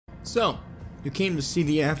So, you came to see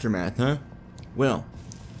the aftermath, huh? Well,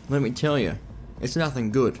 let me tell you, it's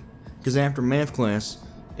nothing good. Because after math class,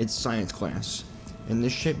 it's science class. And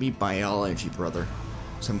this should be biology, brother.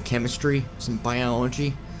 Some chemistry, some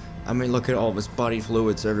biology. I mean, look at all of his body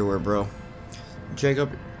fluids everywhere, bro.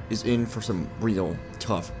 Jacob is in for some real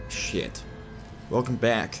tough shit. Welcome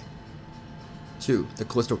back to the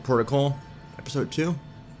Callisto Protocol, episode 2.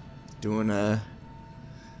 Doing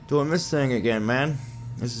this thing again, man.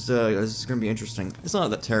 This is gonna be interesting. It's not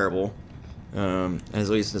that terrible, at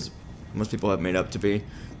least as most people have made up to be.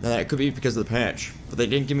 Now, that could be because of the patch, but they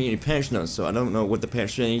didn't give me any patch notes, so I don't know what the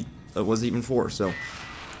patch was even for. So,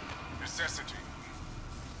 necessity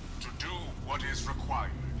to do what is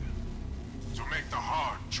required, to make the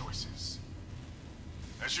hard choices.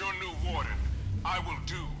 As your new warden, I will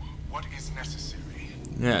do what is necessary.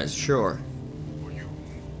 yeah, sure. For you,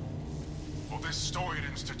 for this storied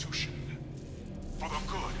institution, for the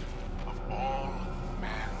good of all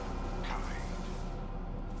mankind.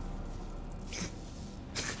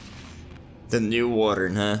 The new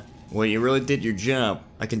warden, huh? Well, you really did your job.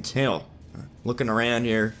 I can tell. Looking around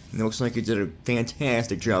here, it looks like you did a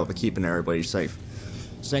fantastic job of keeping everybody safe.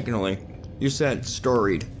 Secondly, you said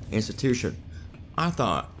storied institution. I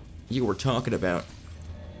thought you were talking about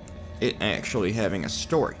it actually having a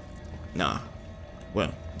story. Nah.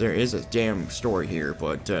 Well, there is a damn story here,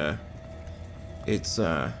 but, it's,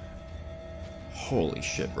 holy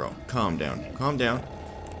shit, bro. Calm down. Calm down.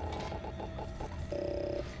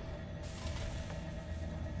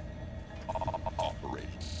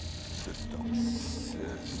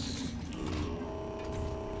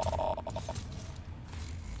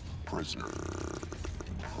 Prisoner.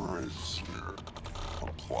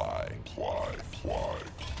 Apply.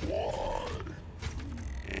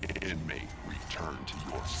 Inmate, return to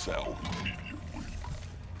your cell immediately.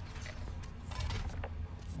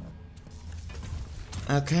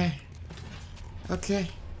 Okay.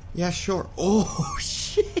 Yeah, sure. Oh,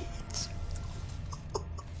 shit.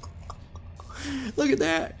 Look at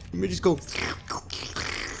that. Let me just go.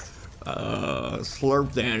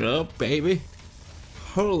 Slurp that up, baby.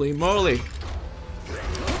 Holy moly.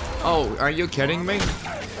 Oh, are you kidding me?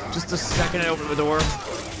 Just a second I open the door.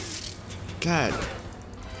 God.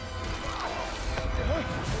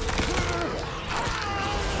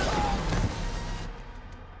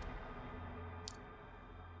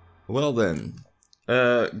 Well then.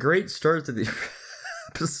 Great start to the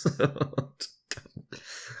episode.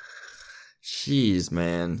 Jeez,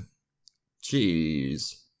 man.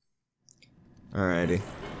 Jeez. Alrighty.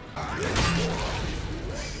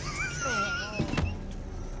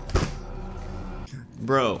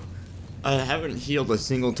 Bro, I haven't healed a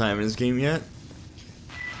single time in this game yet.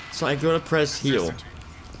 So I go to press heal.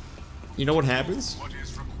 You know what happens? What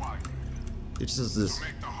is required It just does this. to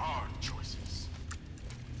make the hard choices.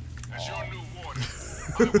 As your new warden,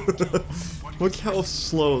 I will do what Look is how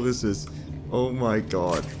slow this is. Oh my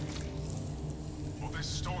god. for this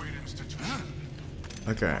storied institution.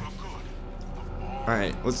 Okay. For the good of all.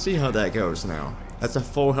 Alright, let's see how that goes now. That's a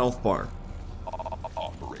full health bar.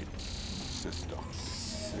 Operating system.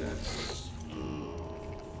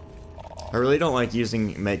 I really don't like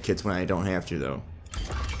using medkits when I don't have to, though.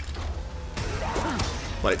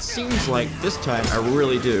 But it seems like this time I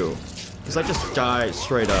really do. Because I just die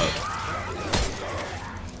straight up.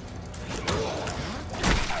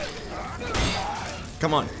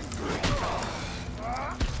 Come on.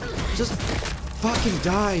 Just fucking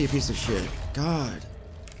die, you piece of shit. God.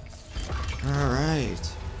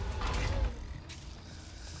 Alright.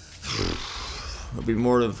 There'll be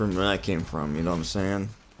more to from where that came from, you know what I'm saying?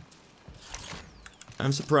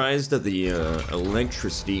 I'm surprised that the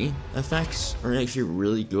electricity effects are actually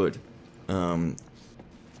really good.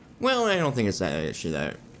 Well, I don't think it's actually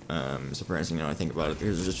that surprising now I think about it,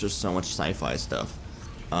 because there's just so much sci-fi stuff.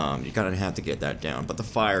 You kind of have to get that down, but the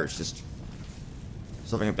fire is just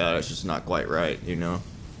something about it's just not quite right, you know.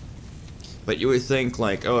 But you would think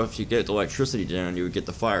like, oh, if you get the electricity down, you would get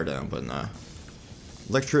the fire down, but nah.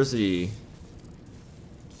 Electricity,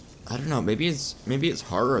 I don't know, maybe it's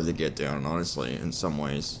harder to get down, honestly, in some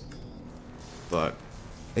ways. But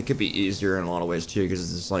it could be easier in a lot of ways too, because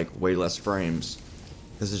it's just like way less frames.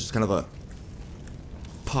 Because it's just kind of a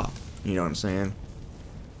pop, you know what I'm saying?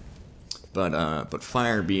 But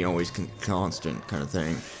fire be always constant kind of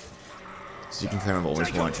thing. So you can kind of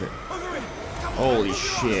always watch it. Holy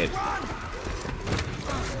shit.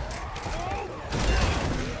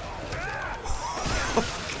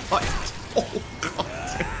 Oh god.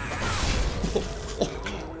 Oh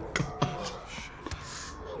god.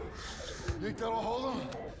 You think that'll hold him?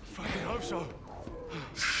 Fucking hope so.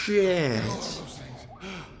 Shit.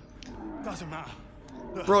 Doesn't matter.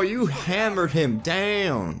 Look, Bro, you hammered him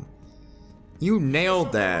down. You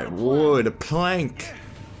nailed that wood, a plank.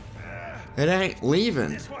 It ain't leaving.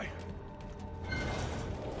 this way.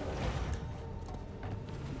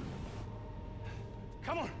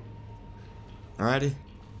 Come on. Alrighty.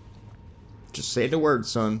 Just say the word,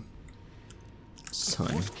 son.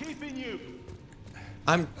 Son. What's keeping you?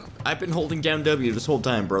 I've been holding down W this whole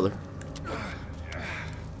time, brother.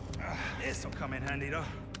 This'll come in handy though.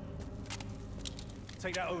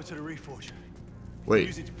 Take that over to the Reforge. Wait.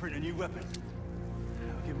 Use it to print a new weapon.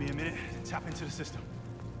 Give me a minute to tap into the system.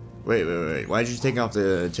 Wait. Why'd you take off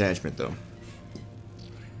the attachment, though?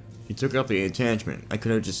 You took off the attachment. I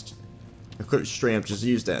could have straight up just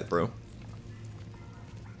used that, bro.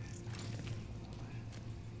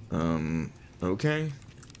 Okay.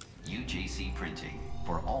 UJC printing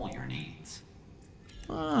for all your needs.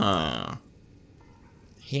 Ah.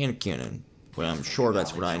 Hand cannon. Well, I'm sure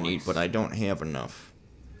that's what I need, but I don't have enough.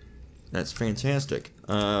 That's fantastic.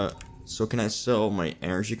 So can I sell my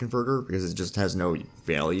energy converter? Because it just has no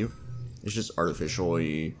value. It's just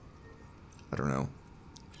artificially, I don't know,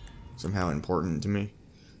 somehow important to me.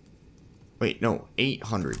 Wait, no,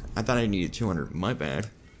 800. I thought I needed 200. My bad.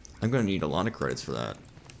 I'm gonna need a lot of credits for that.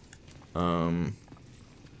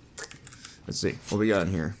 Let's see. What we got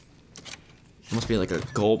in here? There must be like a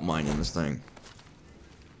gold mine in this thing.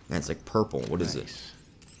 And it's like purple. What is it?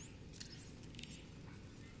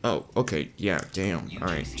 Oh, okay. Yeah, damn.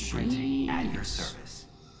 Alright. Printing at your service.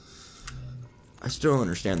 I still don't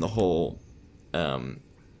understand the whole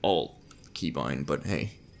alt keybind, but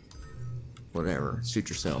hey. Whatever. Suit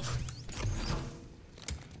yourself.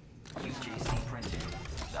 UJC printing,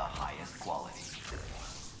 the highest quality.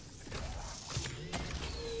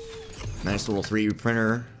 Nice little 3D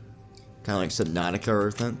printer. Kind of like Subnautica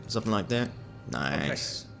or something like that.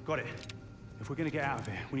 Nice. Okay, got it. If we're gonna get out of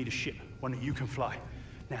here, we need a ship, one that you can fly.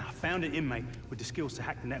 Now, I found an inmate with the skills to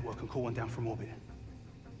hack the network and call one down from orbit.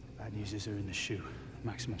 Bad news is they're in the shoe.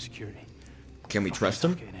 Maximum security. Can we trust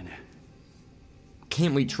him? Getting in there.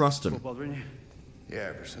 Can't we trust him? Still bothering you?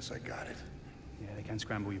 Yeah, ever since I got it. Yeah, they can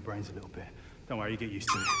scramble your brains a little bit. Don't worry, you get used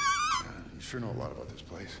to it. You sure know a lot about this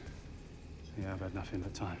place. Yeah, I've had nothing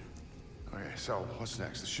but time. Okay, so what's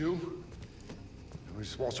next? The shoe? Can we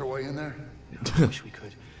just waltz our way in there? I wish we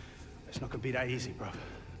could. It's not gonna be that easy, bro.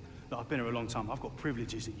 Look, I've been here a long time. I've got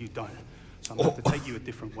privileges that you don't. So I'm gonna have to take you a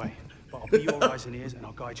different way. But I'll be your eyes and ears and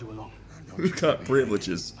I'll guide you along. Who's got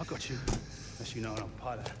privileges? I got you. Unless you know I'm a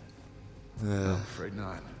pilot. I'm afraid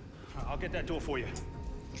not. I'll get that door for you.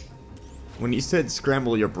 When you said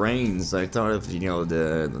scramble your brains, I thought of, you know,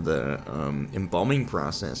 the embalming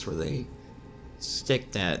process where they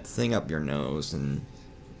stick that thing up your nose and,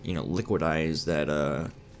 you know, liquidize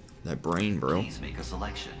that brain, bro. Please make a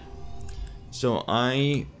selection. So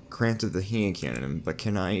I crafted the hand cannon, but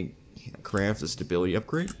can I craft a stability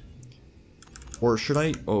upgrade? Or should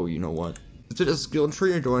I? Oh, you know what? Is it a skill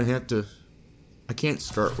tree or do I have to? I can't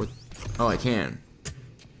start with. Oh, I can.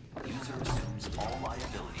 User assumes all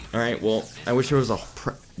liability. All right. Well, I wish there was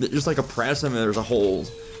just like a press and there's a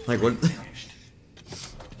hold. Like what? Finished.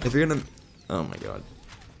 If you're gonna, oh my god.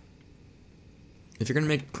 If you're gonna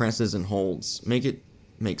make presses and holds, make it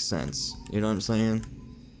make sense. You know what I'm saying?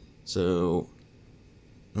 So,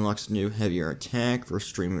 unlocks new heavier attack for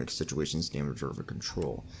extreme situations, damage over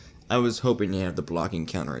control. I was hoping to have the blocking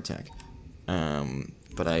counterattack,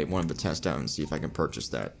 but I wanted to test out and see if I can purchase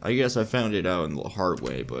that. I guess I found it out in the hard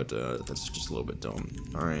way, but that's just a little bit dumb.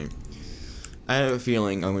 All right, I have a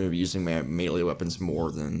feeling I'm going to be using my melee weapons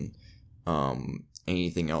more than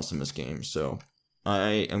anything else in this game, so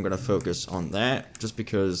I am going to focus on that just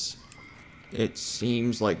because it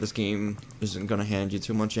seems like this game isn't going to hand you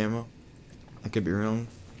too much ammo. I could be wrong.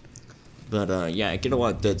 But, yeah, I get a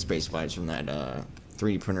lot of Dead Space vibes from that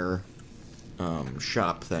 3D printer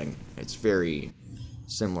shop thing. It's very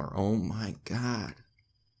similar. Oh my god.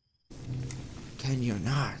 Can you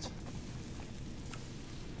not?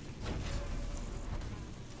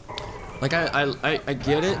 Like, I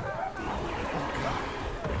get it.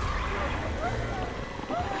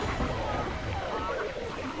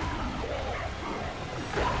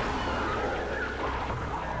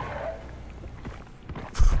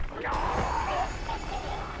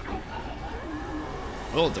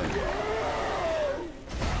 Well done.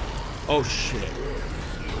 Oh shit.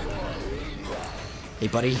 Hey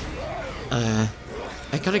buddy. I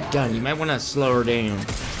got a gun. You might want to slow her down.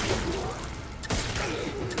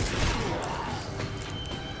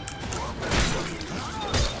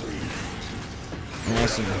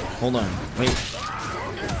 Awesome. Hold on. Wait.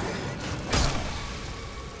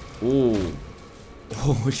 Ooh.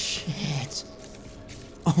 Oh shit.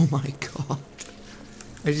 Oh my god.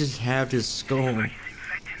 I just have his skull. Infecting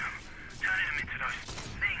them, turning them into those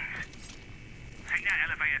things. Take that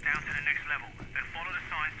elevator down to the next level, then follow the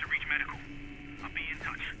signs to reach medical. I'll be in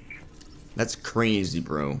touch. That's crazy,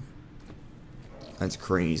 bro. That's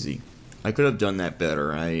crazy. I could have done that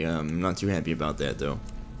better. I'm not too happy about that, though.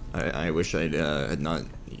 I wish I'd had not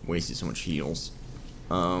wasted so much heals.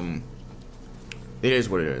 It is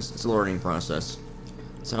what it is. It's a learning process.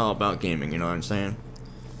 It's all about gaming, you know what I'm saying?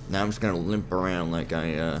 Now I'm just gonna limp around like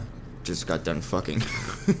I just got done fucking.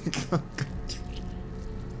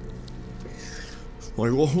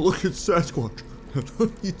 Like, oh, look at Sasquatch.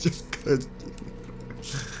 He just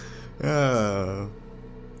got.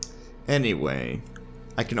 Anyway,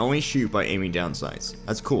 I can only shoot by aiming down sights.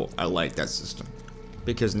 That's cool. I like that system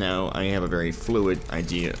because now I have a very fluid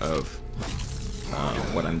idea of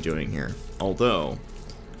what I'm doing here. Although,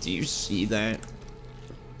 do you see that?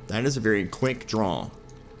 That is a very quick draw,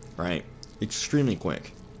 right? Extremely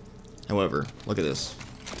quick. However, look at this.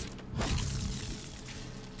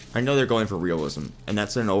 I know they're going for realism, and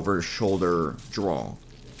that's an over-shoulder draw.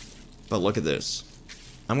 But look at this.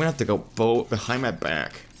 I'm gonna have to go behind my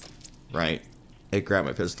back, right? And grab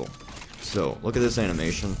my pistol. So, look at this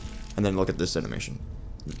animation, and then look at this animation.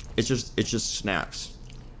 It just snaps.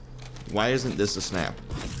 Why isn't this a snap?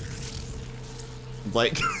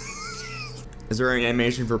 Like, is there an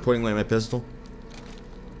animation for putting away my pistol?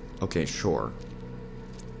 Okay, sure.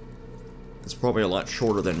 It's probably a lot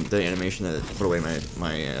shorter than the animation that put away my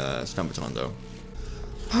stun baton, though.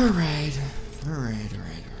 Alright.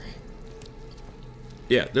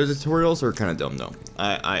 Yeah, the tutorials are kind of dumb, though.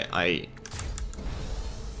 I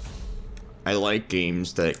like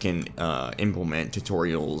games that can implement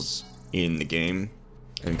tutorials in the game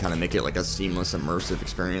and kind of make it like a seamless, immersive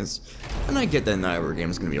experience. And I get that not every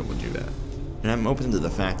game is going to be able to do that. And I'm open to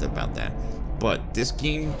the fact about that. But this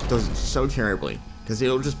game does it so terribly, because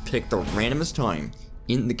it'll just pick the randomest time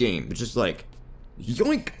in the game. It's just like,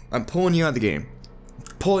 yoink, I'm pulling you out of the game.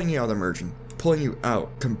 Pulling you out of the immersion. Pulling you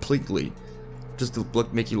out completely. Just to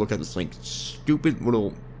make you look at this like stupid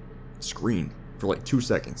little screen for like 2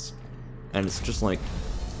 seconds. And it's just like,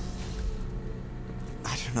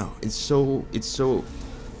 I don't know,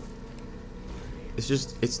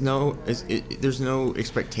 there's no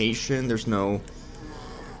expectation,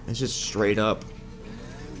 it's just straight up.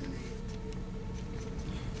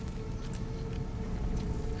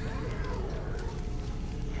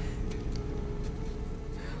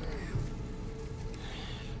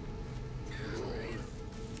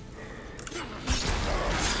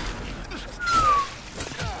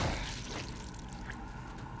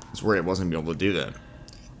 It's weird I wasn't able to do that.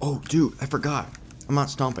 Oh, dude, I forgot. I'm not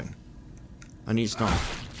stomping. I need to stomp.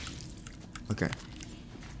 Okay.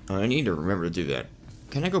 I need to remember to do that.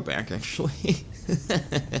 Can I go back, actually?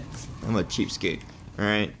 I'm a cheapskate.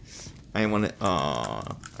 Alright. I want to...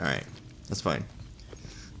 alright. That's fine.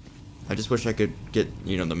 I just wish I could get,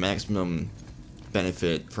 you know, the maximum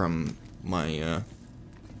benefit from my,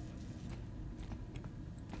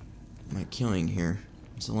 my killing here.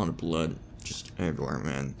 There's a lot of blood just everywhere,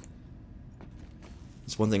 man.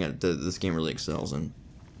 It's one thing this game really excels in.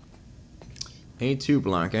 A2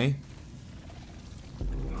 block, eh?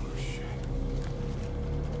 Oh, shit.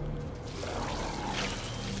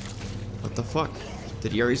 What the fuck?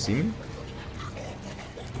 Did he already see me?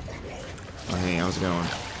 Oh, hey, how's it going?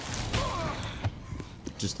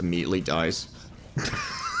 Just immediately dies.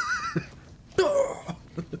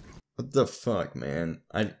 What the fuck, man?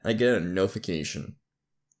 I get a notification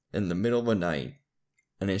in the middle of the night,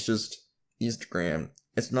 and it's just Instagram.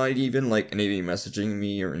 It's not even like anybody messaging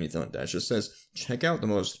me or anything like that. It just says, check out the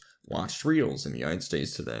most watched reels in the United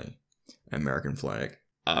States today. American flag.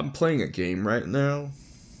 I'm playing a game right now.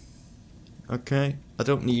 Okay? I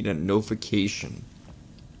don't need a notification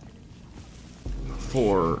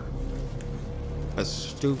for a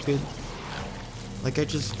stupid... Like, I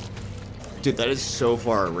just... Dude, that is so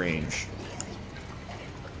far range.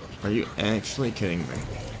 Are you actually kidding me?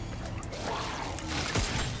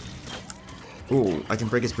 Ooh, I can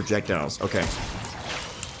break his projectiles. Okay.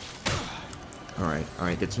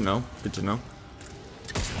 Alright, good to know. Good to know.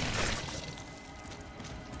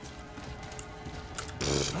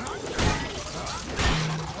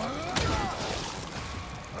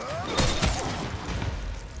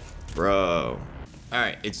 Bro.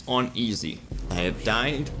 Alright, it's on easy. I have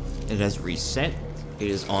died. It has reset. It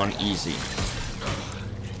is on easy.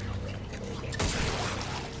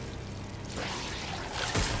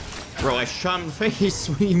 Bro, I shot him in the face.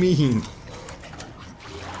 What do you mean?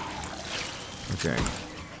 Okay.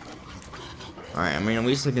 Alright, I mean, at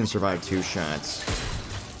least I can survive 2 shots.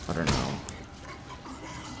 I don't know.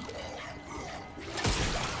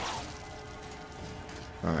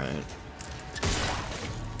 Alright.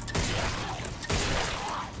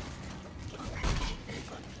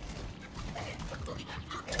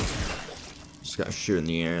 Just gotta shoot in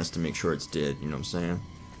the ass to make sure it's dead, you know what I'm saying?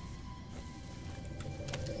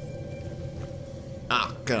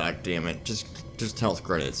 Ah, god damn it. Just health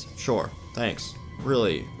credits. Sure, thanks.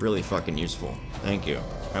 Really, really fucking useful. Thank you.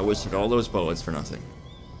 I wasted all those bullets for nothing.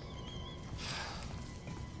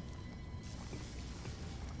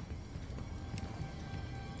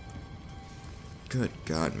 Good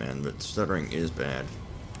god, man, but stuttering is bad.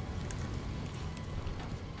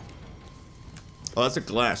 Oh, that's a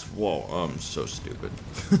glass. Whoa, I'm so stupid.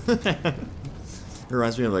 It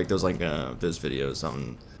reminds me of like those those videos.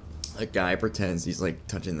 Something a guy pretends he's like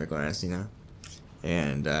touching the glass, you know,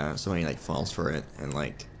 and somebody like falls for it and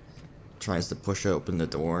like tries to push open the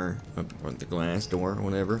door or the glass door or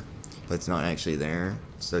whatever, but it's not actually there.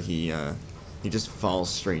 So he just falls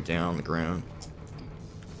straight down on the ground.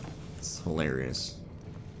 It's hilarious.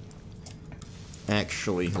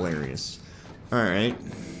 Actually hilarious. Alright.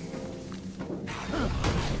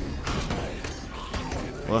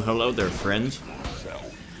 Well, hello there, friend.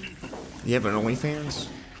 You have an OnlyFans?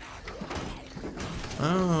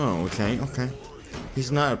 Oh, okay, okay.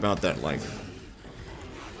 He's not about that life.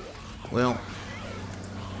 Well,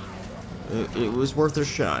 it was worth a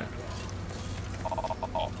shot.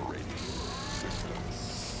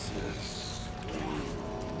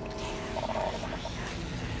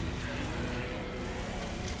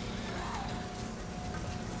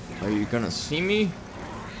 Are you gonna see me?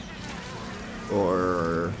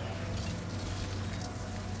 Or...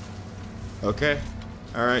 Okay.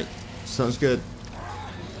 Alright. Sounds good.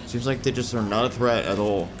 Seems like they just are not a threat at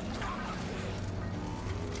all.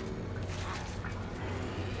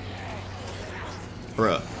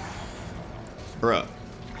 Bruh. Bruh.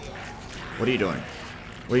 What are you doing?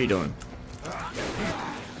 What are you doing?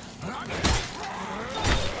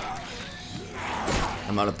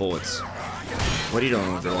 I'm out of bullets. What are you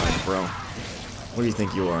doing with your life, bro? What do you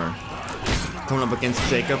think you are? Coming up against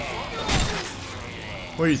Jacob?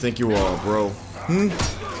 What do you think you are, bro? Hmm?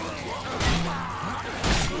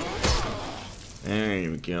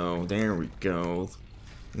 There we go. There we go.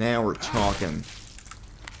 Now we're talking.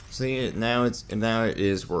 See, now it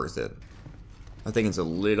is worth it. I think it's a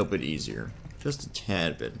little bit easier. Just a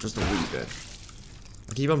tad bit. Just a wee bit.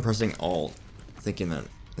 I keep on pressing Alt, thinking that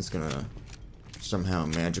it's gonna somehow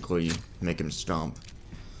magically make him stomp.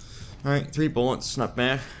 Alright, 3 bullets, not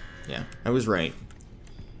bad. Yeah, I was right.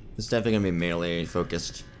 It's definitely gonna be melee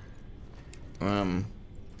focused. Got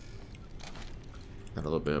a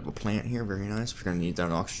little bit of a plant here, very nice. We're gonna need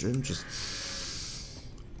that oxygen. Just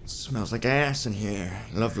smells like ass in here.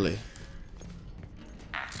 Lovely.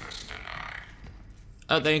 Access denied.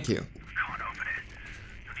 Oh, thank you. Can't open it.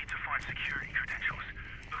 You'll need to find security credentials.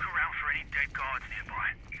 Look around for any dead guards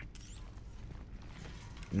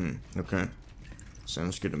nearby. Okay.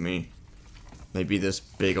 Sounds good to me. Maybe this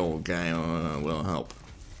big old guy will help.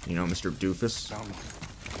 You know, Mr. Doofus.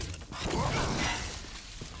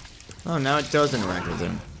 Oh, now it does interact with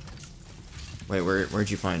him. Wait, where'd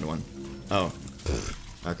you find one? Oh.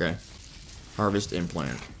 Okay. Harvest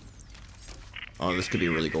implant. Oh, this could be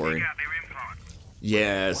really gory. Take out their implant.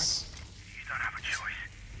 Yes. You don't have a choice.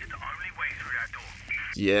 It's the only way through that door.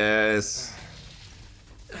 Yes.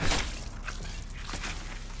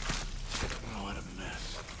 What a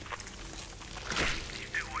mess. You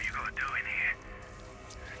do what you gotta do in here.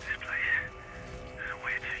 This place, there's a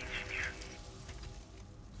way of changing you.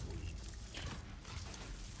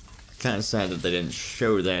 Kind of sad that they didn't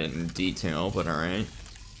show that in detail, but alright.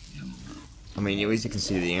 I mean, at least you can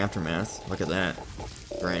see the aftermath. Look at that.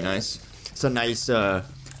 Very nice. It's a nice,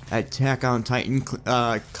 Attack on Titan,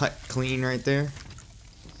 cut clean right there.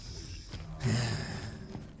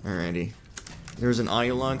 Alrighty. There's an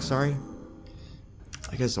audio log, sorry.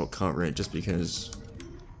 I guess I'll cover it just because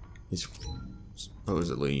it's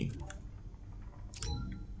supposedly...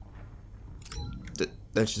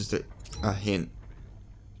 That's just a hint.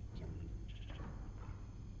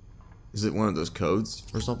 Is it one of those codes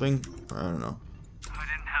or something? I don't know. I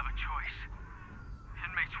didn't have a choice.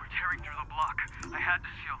 Inmates were tearing through the block. I had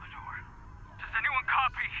to seal the door. Does anyone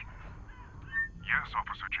copy? Yes,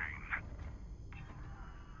 Officer Jane.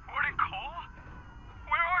 Warden Cole?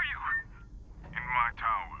 Where are you? In my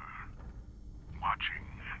tower. Watching.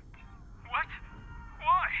 What?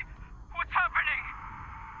 Why? What's happening?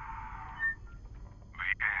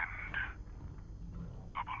 The end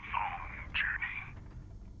of a long journey.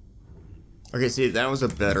 Okay, see, that was a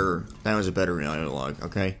better dialogue,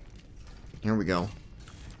 okay? Here we go.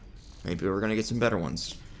 Maybe we're gonna get some better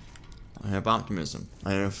ones. I have optimism.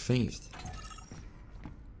 I have faith.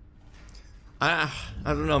 I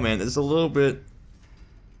don't know, man. It's a little bit.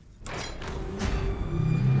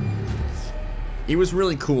 It was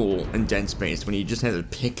really cool in Dead Space when you just had to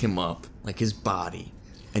pick him up, like his body,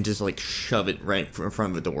 and just like shove it right in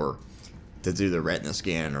front of the door to do the retina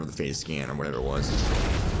scan or the face scan or whatever it was.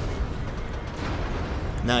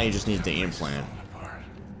 Now you just need the implant.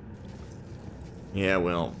 Yeah,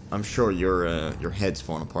 well, I'm sure your head's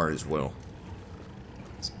falling apart as well.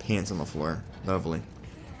 His pants on the floor. Lovely.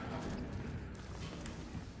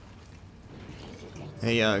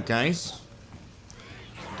 Hey, guys.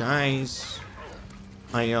 Guys.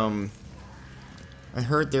 I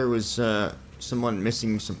heard there was, someone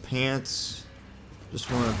missing some pants.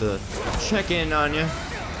 Just wanted to check in on you.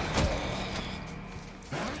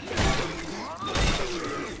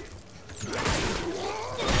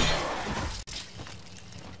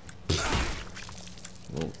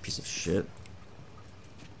 Little piece of shit.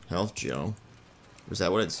 Health gel. Was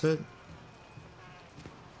that what it said?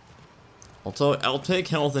 I'll take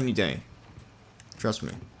health any day. Trust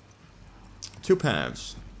me. 2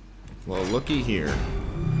 paths. Well, looky here.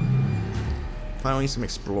 Finally some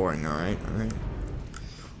exploring, alright, alright.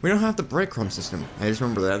 We don't have the breadcrumb system. I just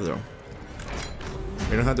remember that though.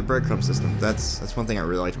 We don't have the breadcrumb system. That's one thing I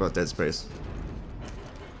really liked about Dead Space.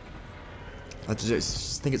 I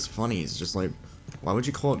just think it's funny. It's just like, why would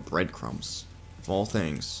you call it breadcrumbs? Of all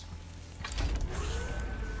things.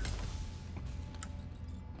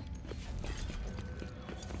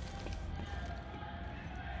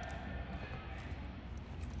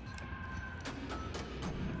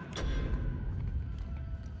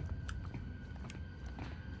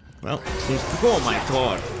 Well, seems to be. Oh my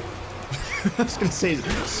god! I was gonna say,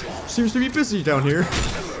 seems to be busy down here.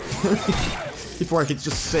 Before I could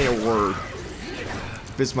just say a word,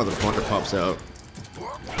 this motherfucker pops out.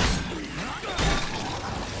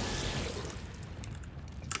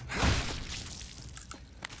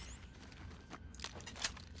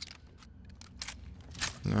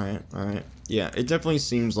 Alright, alright. Yeah, it definitely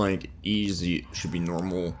seems like easy should be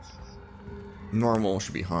normal. Normal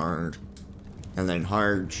should be hard. And then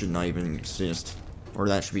hard should not even exist. Or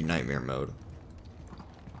that should be nightmare mode.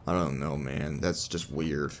 I don't know, man. That's just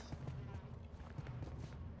weird.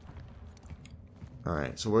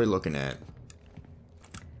 Alright, so what are we looking at?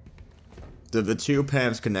 Did the 2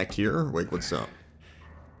 paths connect here? Wait, what's up?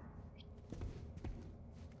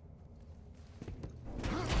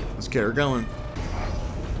 Let's get her going.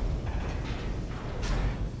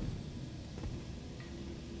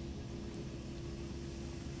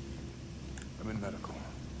 I'm in medical.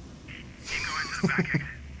 You go into the back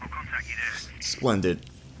exit. I'll contact you there. Splendid.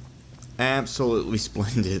 Absolutely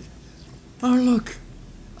splendid. Oh, look.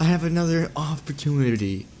 I have another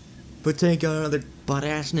opportunity. But take out another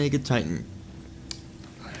butt-ass naked titan.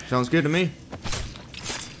 Sounds good to me.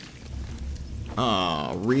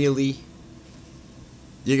 Aw, really?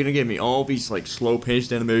 You're gonna give me all these, like,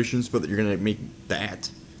 slow-paced animations, but you're gonna make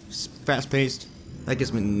that fast-paced? That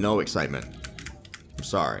gives me no excitement. I'm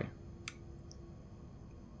sorry.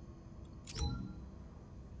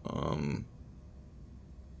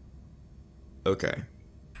 Okay. Normal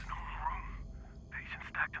room. Patients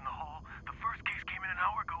stacked in the hall. The first case came in an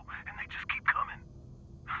hour ago, and they just keep coming.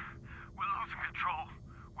 We're losing control.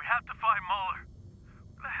 We have to find Mahler.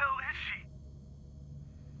 Where the hell is she?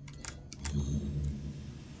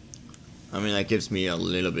 I mean, that gives me a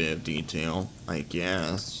little bit of detail, I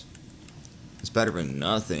guess. It's better than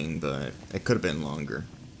nothing, but it could have been longer.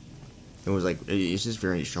 It was like, it's just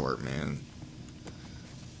very short, man.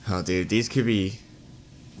 Oh, dude, these could be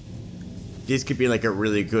like a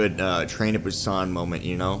really good Train to Busan moment,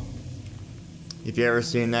 you know? If you ever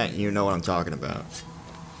seen that, you know what I'm talking about.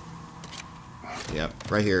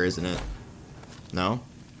 Yep, right here, isn't it? No?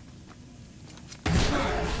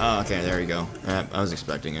 Oh, okay, there you go. I was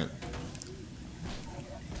expecting it.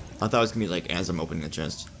 I thought it was gonna be like as I'm opening the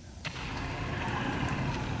chest.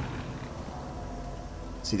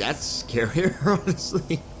 See, that's scarier,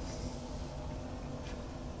 honestly.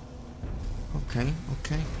 Okay,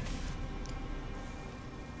 okay.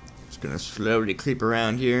 Just gonna slowly creep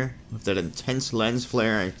around here with that intense lens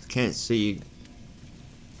flare. I can't see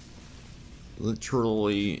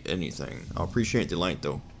literally anything. I appreciate the light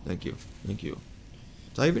though. Thank you, thank you.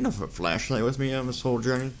 Do I even have a flashlight with me on this whole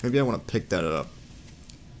journey? Maybe I want to pick that up.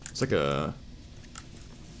 It's like a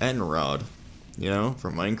end rod, you know,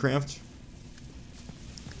 from Minecraft.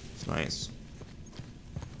 It's nice.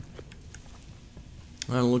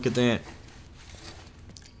 Oh, look at that.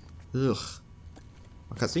 Ugh.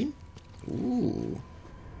 A cutscene? Ooh.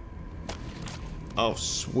 Oh,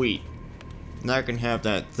 sweet. Now I can have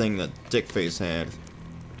that thing that Dickface had.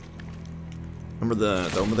 Remember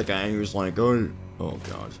the guy who was like, oh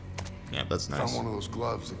god. Yeah, that's nice. Found one of those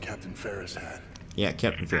gloves that Captain Ferris had. Yeah,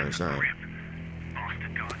 Captain Ferris, alright.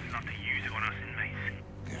 Bastard guards love to use it on us inmates.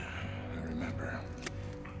 Yeah, I remember.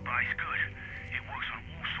 But it's good. It works on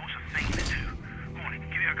all sorts of things to do. Come on,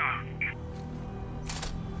 give it a go.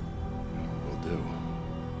 Will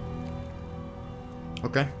do.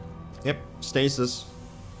 Okay. Yep, stasis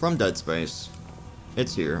from Dead Space.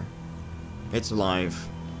 It's here. It's alive.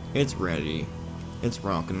 It's ready. It's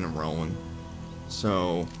rocking and rolling.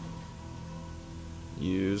 So,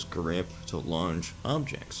 use grip to launch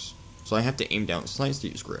objects. So I have to aim down sights to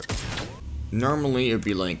use grip. Normally it would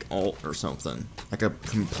be like Alt or something. Like a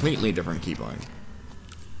completely different keybind.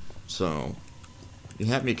 So, you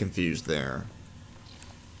have me confused there.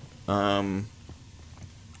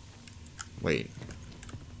 Wait.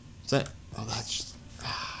 Is that... Oh, that's just...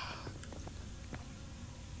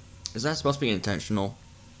 Is that supposed to be intentional?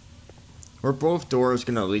 Were both doors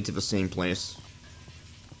gonna lead to the same place?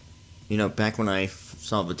 You know, back when I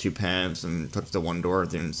saw the two paths and took the one door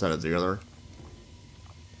instead of the other?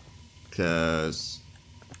 Because...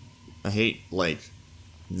 I hate, like,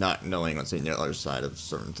 not knowing what's on the other side of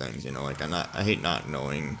certain things, you know? Like, I hate not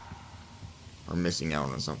knowing or missing out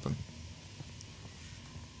on something.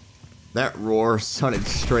 That roar sounded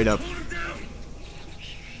straight up. What's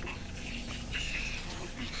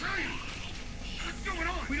going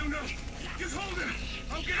on? We don't know. Just hold him.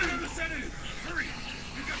 I'll get another sedative. Hurry.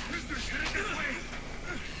 We've got prisoners headed this way.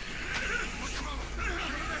 What's wrong?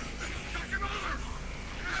 Dr. Muller.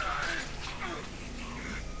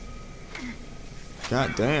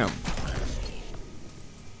 God damn.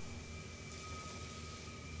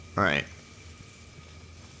 Alright.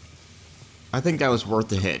 I think that was worth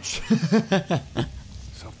the hitch.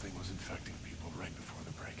 Something was infecting people right before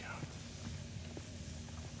the breakout.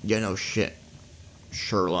 Yeah, no shit.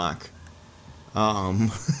 Sherlock.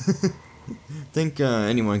 Think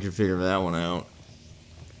anyone could figure that one out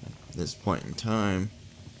at this point in time.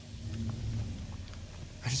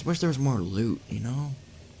 I just wish there was more loot, you know?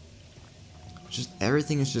 Just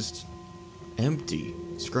everything is just empty,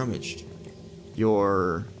 scrummaged.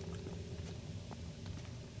 Your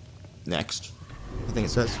next, I think it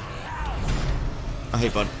says. Oh, hey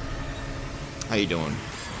bud, how you doing?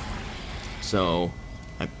 So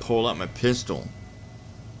I pull out my pistol,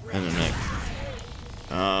 and then I,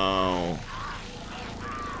 oh,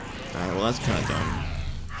 alright, well that's kind of dumb.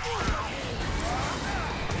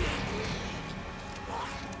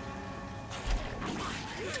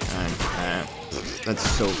 That's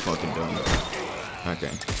so fucking dumb.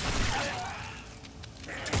 Okay.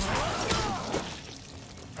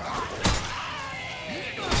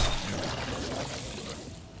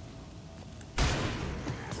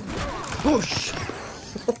 Push!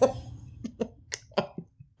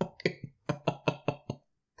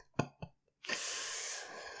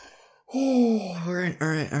 Oh, alright.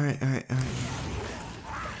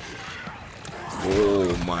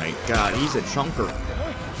 Oh my god, he's a chunker.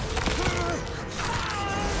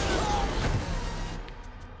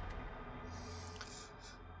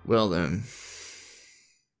 Well then,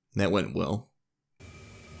 that went well.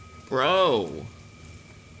 Bro!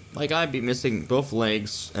 Like I'd be missing both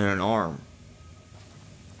legs and an arm.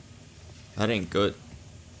 That ain't good.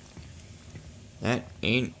 That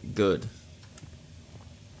ain't good.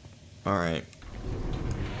 Alright.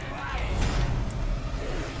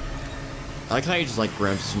 I like how you just like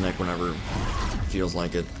grabs his neck whenever it feels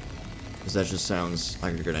like it. Because that just sounds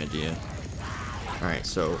like a good idea. Alright,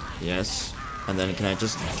 so, yes. And then can I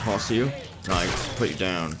just toss you? No, I just put you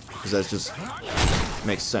down. Because that just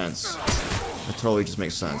makes sense. It totally just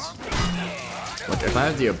makes sense. Like, if I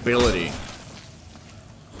have the ability...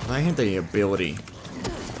 If I had the ability...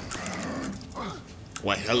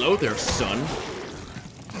 Why, hello there, son!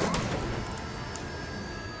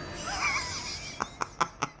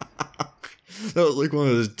 That was like one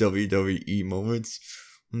of those WWE moments.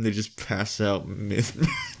 When they just pass out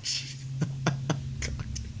mid-match.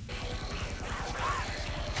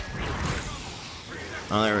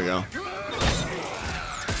 Oh, there we go.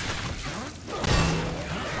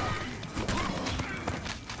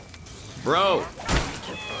 Bro!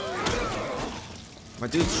 My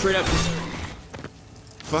dude straight up just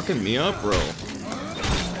fucking me up, bro.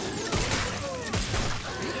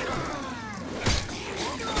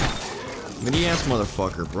 Mini ass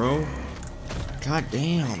motherfucker, bro. God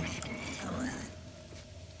damn.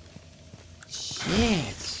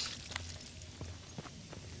 Shit.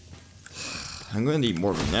 I'm gonna need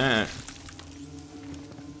more than that.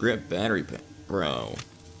 Grip battery pack. Bro.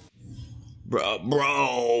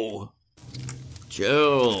 Bro.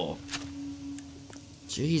 Chill.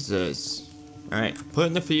 Jesus. Alright, put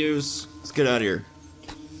in the fuse. Let's get out of here.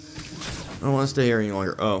 I don't want to stay here any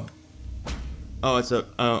longer. Oh. Oh, it's a...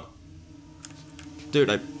 Oh.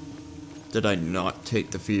 Dude, did I not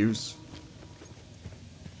take the fuse?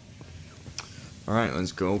 Alright,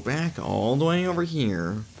 let's go back all the way over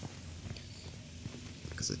here.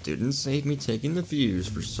 Because it didn't save me taking the fuse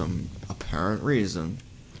for some apparent reason.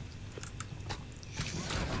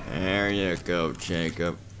 There you go,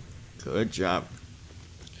 Jacob. Good job.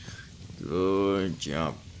 Good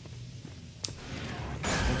job.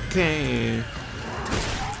 Okay.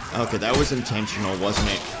 Okay, that was intentional, wasn't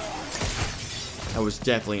it? That was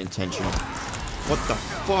definitely intentional. What the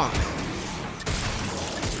fuck?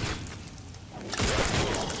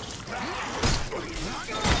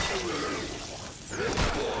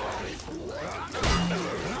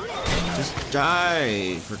 Just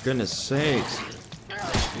die, for goodness sakes.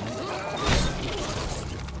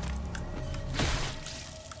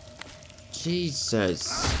 Jesus.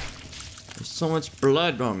 There's so much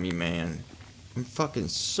blood on me, man. I'm fucking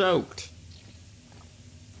soaked.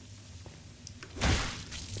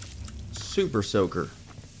 Super soaker.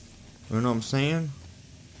 You know what I'm saying?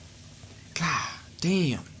 God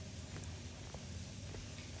damn.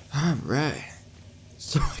 Alright.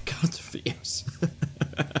 So I got the fuse.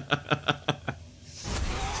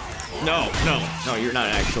 No, you're not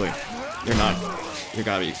actually. You're not. You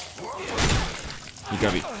gotta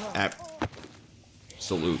be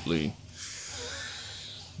absolutely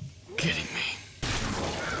kidding me.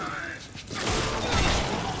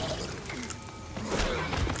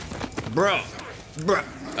 Bro,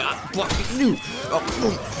 I fucking knew.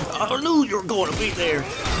 I knew you were going to be there.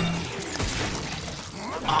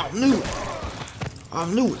 I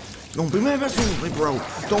knew it. Don't be messing with me, bro.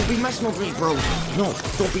 Don't be messing with me, bro. No,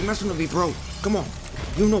 don't be messing with me, bro. Come on.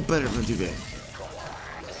 You know better than to do that.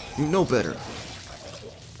 You know better.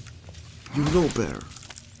 You know better.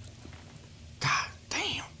 God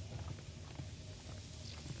damn.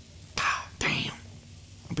 God damn.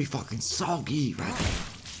 I'll be fucking soggy right now.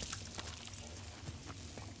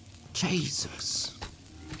 Jesus.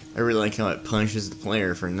 I really like how it punishes the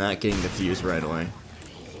player for not getting the fuse right away.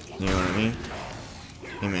 You know what I mean?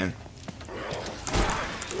 Hey, man.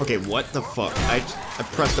 Okay, what the fuck? I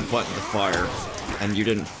pressed the button to fire, and you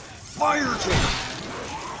didn't fire it!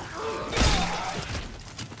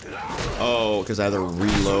 Oh, because I have to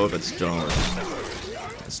reload. That's dumb.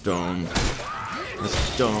 That's dumb.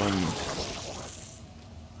 That's dumb.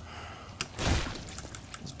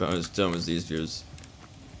 It's about as dumb as these views.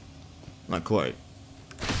 Not quite.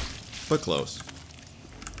 But close.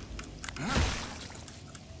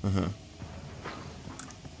 Uh-huh.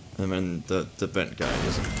 And then the vent guy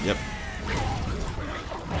isn't. Yep.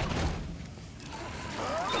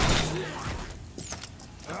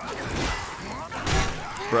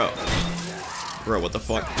 Bro, what the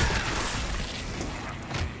fuck?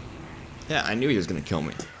 Yeah, I knew he was gonna kill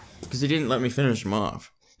me. Because he didn't let me finish him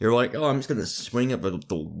off. You're like, oh, I'm just gonna swing up at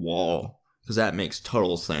the wall. Because that makes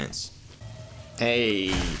total sense.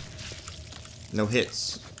 Hey. No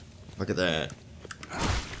hits. Look at that.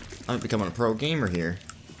 I'm becoming a pro gamer here.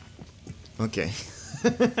 Okay.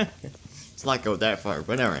 Let's not go that far,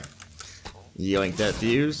 but alright. Yoink that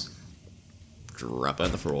fuse. Drop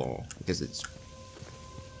on the floor. Because it's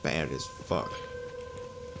bad as fuck.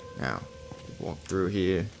 Now, walk through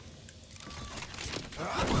here.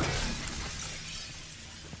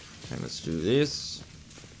 And let's do this.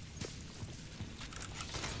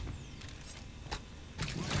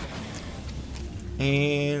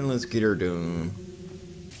 And let's get her done.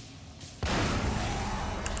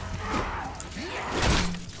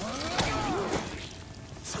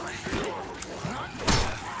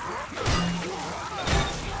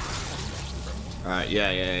 Alright,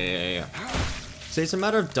 yeah. See, it's a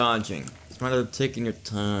matter of dodging. It's a matter of taking your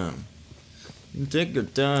time. You take your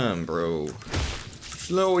time, bro.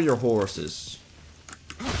 Slow your horses.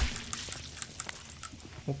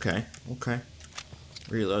 Okay.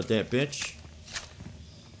 Reload that bitch.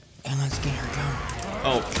 And let's get her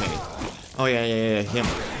done. Okay. Oh, yeah, him.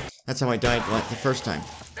 That's how I died the first time.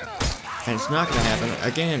 And it's not gonna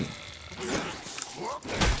happen again.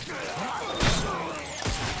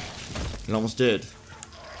 It almost did.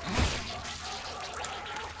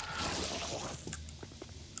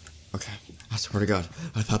 Okay, I swear to God,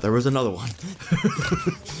 I thought there was another one.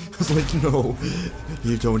 I was like, no,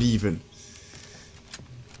 you don't even.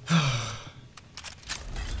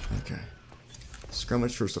 Okay.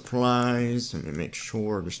 Scrummage for supplies. Let me make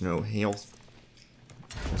sure there's no health.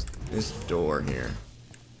 There's this door here.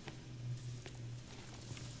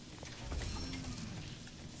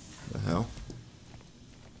 The hell?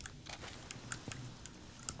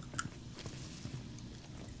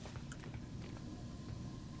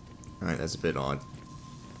 Alright, that's a bit odd.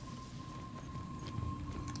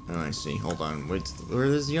 Oh, I see. Hold on. Wait, where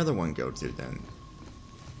does the other one go to then?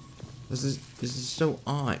 This is so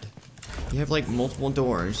odd. You have like multiple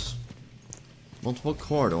doors, multiple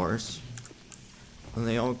corridors, and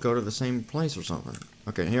they all go to the same place or something.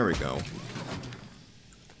 Okay, here we go.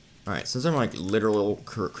 Alright, since I'm like literal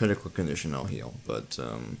critical condition, I'll heal, but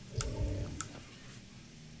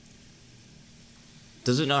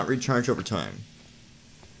does it not recharge over time?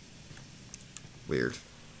 Weird.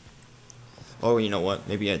 Oh, you know what?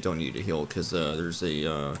 Maybe I don't need to heal because there's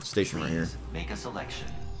a station right here. Make a selection.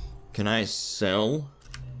 Can I sell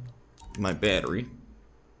my battery?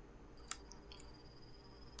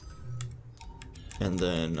 And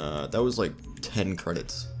then that was like 10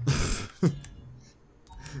 credits.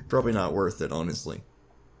 Probably not worth it, honestly.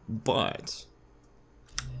 But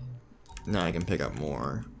now I can pick up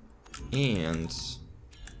more. And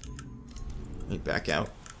back out.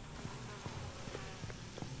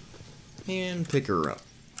 And pick her up.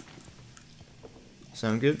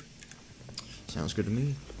 Sound good? Sounds good to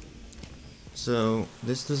me. So,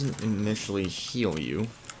 this doesn't initially heal you.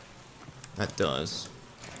 That does.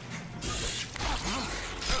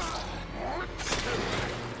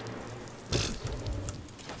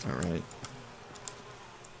 Alright.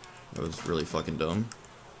 That was really fucking dumb.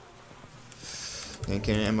 And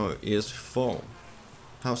can ammo is full.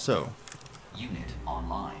 How so? Unit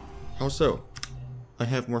online. How so? I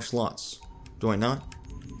have more slots. Do I not?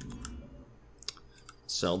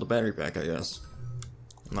 Sell the battery pack, I guess.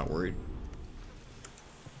 I'm not worried.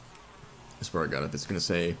 That's where I got it. It's gonna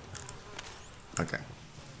say... Okay.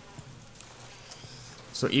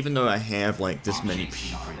 So even though I have like this many...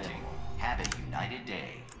 Have a united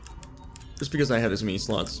day. Just because I have this many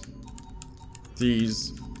slots,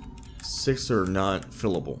 these 6 are not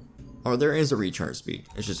fillable. Oh, there is a recharge speed.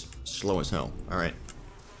 It's just slow as hell. Alright.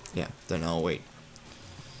 Yeah, then I'll wait.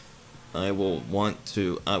 I will want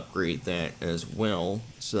to upgrade that as well,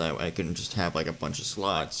 so that I can just have like a bunch of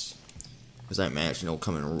slots. Because I imagine it'll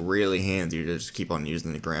come in really handy to just keep on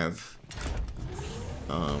using the grav.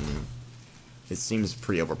 It seems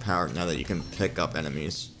pretty overpowered now that you can pick up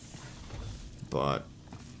enemies. But,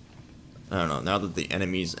 I don't know, now that the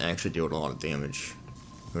enemies actually deal a lot of damage,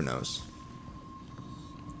 who knows.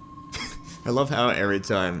 I love how every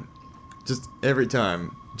time,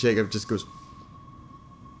 Jacob just goes,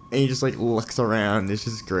 and he just like looks around. It's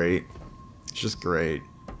just great. It's just great.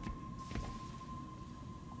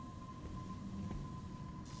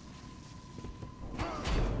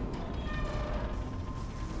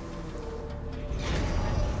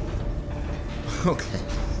 Okay.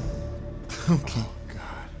 Okay.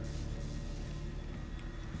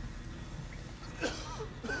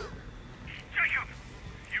 Jacob,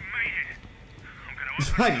 you made it. I'm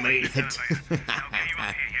gonna I made it.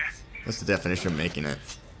 That's the definition of making it.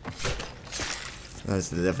 That's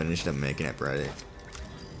the definition of making it, brother.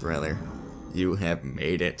 You have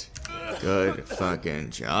made it. Good fucking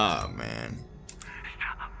job, man.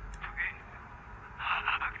 Stop. Okay?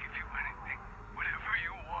 I'll give you anything. Whatever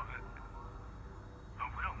you want. But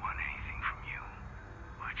we don't want anything from you.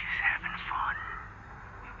 We're just having fun.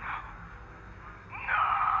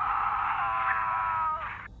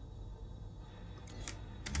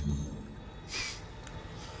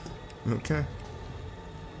 No. Okay.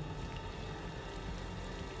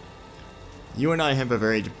 You and I have a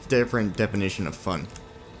very different definition of fun.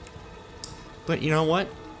 But you know what?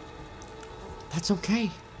 That's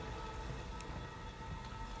okay.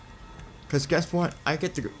 Cause guess what? I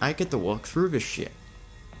get to walk through this shit.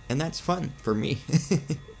 And that's fun for me.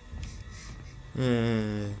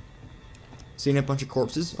 Seeing a bunch of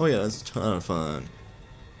corpses? Oh yeah, that's a ton of fun.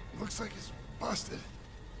 Looks like it's busted.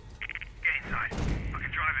 Get inside. I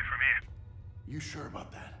can drive it from here. You sure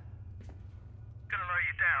about that? Gonna lower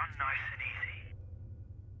you down nice and easy.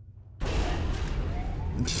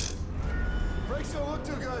 Brakes don't look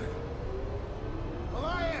too good.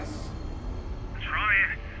 Elias!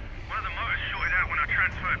 Trying. One of the motors shorted out when I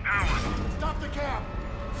transferred power. Stop the cab!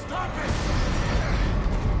 Stop it!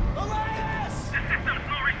 Elias! The system's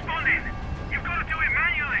not responding. You've got to do it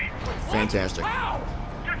manually. Fantastic. How?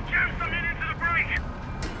 Just jam something into the brake.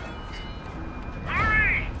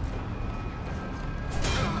 Hurry!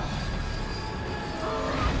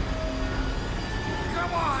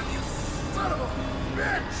 Come on, you son of a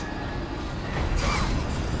bitch!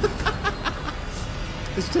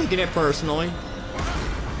 He's taking it personally.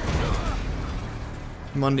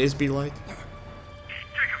 Mondays be like.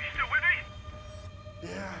 Jacob, you still with me?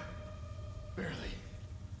 Yeah, barely.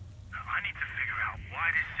 I need to figure out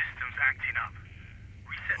why this system's acting up.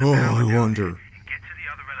 Reset Oh, the power I down wonder. and get to the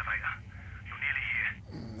other elevator. You're nearly here.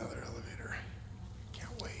 Another elevator.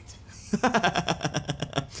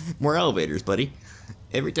 More elevators, buddy.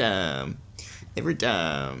 Every time. Every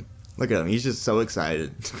time. Look at him. He's just so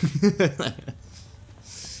excited.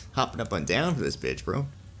 Hopping up and down for this bitch, bro.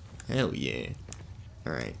 Hell yeah.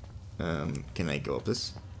 Alright. Can I go up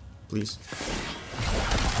this? Please?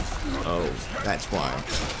 Oh, that's why.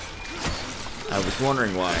 I was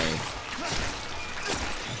wondering why.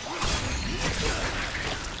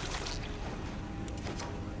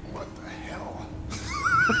 What the hell?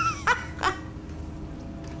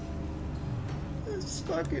 It's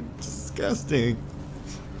fucking disgusting.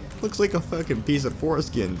 Looks like a fucking piece of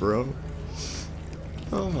foreskin, bro.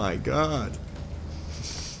 Oh my god.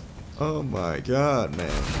 Oh my god,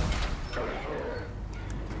 man.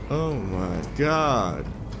 Oh my god.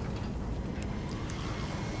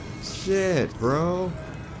 Shit, bro.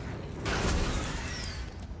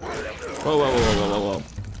 Whoa, whoa, whoa, whoa, whoa, whoa.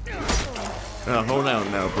 Oh, hold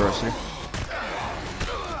on now, Brusher.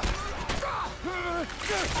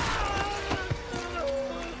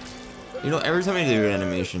 You know, every time I do an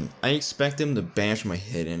animation, I expect him to bash my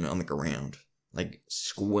head in on the ground. Like,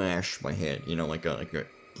 squash my head, you know, like a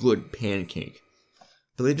good pancake.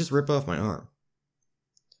 But they just rip off my arm.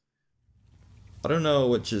 I don't know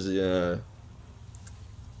which is,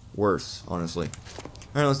 worse, honestly.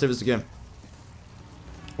 Alright, let's do this again.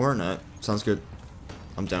 Or not. Sounds good.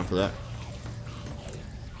 I'm down for that.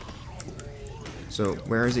 So,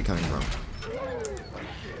 where is he coming from?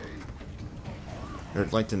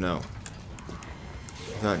 I'd like to know.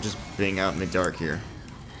 Not just being out in the dark here.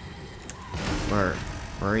 Where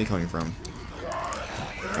are you coming from?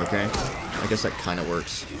 Okay. I guess that kind of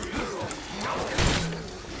works.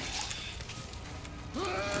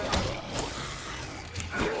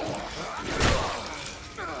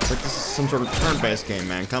 It's like this is some sort of turn-based game,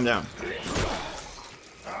 man. Calm down.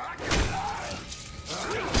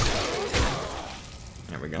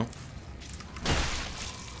 There we go.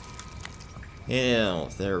 Yeah,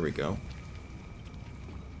 there we go.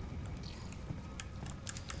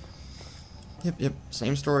 Yep,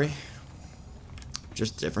 same story.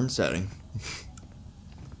 Just different setting.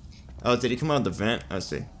 Oh, did he come out of the vent? I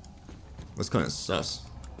see. That's kind of sus.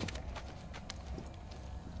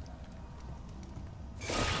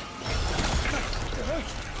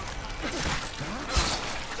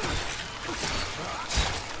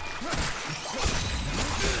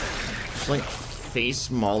 Just like face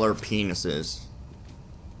smaller penises.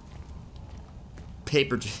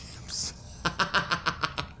 Paper jams.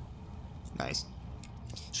 Nice.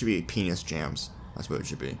 Should be penis jams. That's what it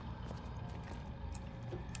should be.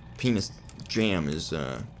 Penis jam is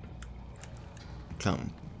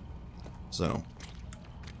cum. So,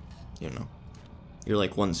 you know, you're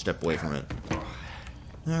like one step away from it.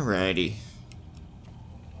 Alrighty.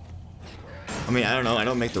 I mean, I don't know. I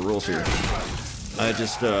don't make the rules here. I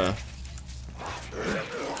just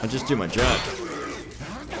do my job.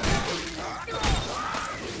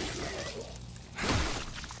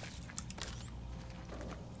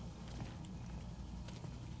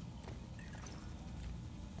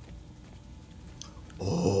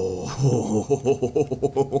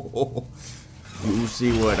 Oh, you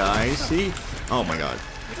see what I see? Oh my god.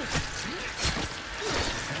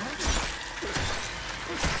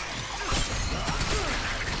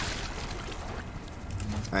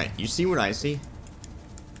 Alright, you see what I see?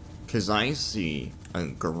 Because I see a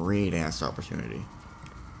great ass opportunity.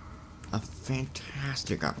 A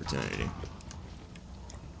fantastic opportunity.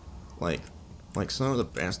 Like some of the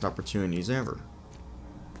best opportunities ever.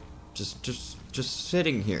 Just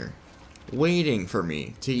sitting here, waiting for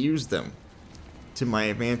me to use them to my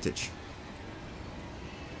advantage.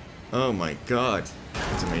 Oh my god,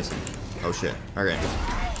 that's amazing. Oh shit. Okay,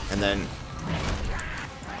 and then,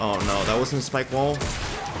 oh no, that wasn't a spike wall.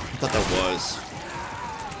 I thought that was.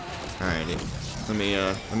 Alrighty,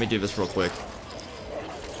 let me do this real quick.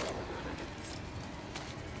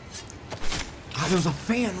 Ah, there's a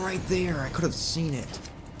fan right there. I could have seen it.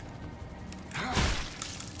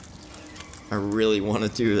 I really want to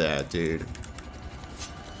do that, dude.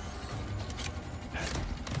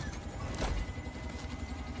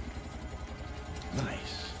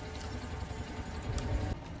 Nice.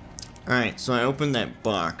 Alright, so I opened that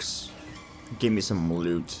box. It gave me some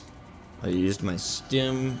loot. I used my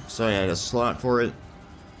stim, so I had a slot for it.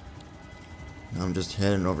 Now I'm just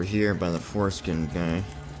heading over here by the foreskin guy.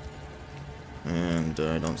 And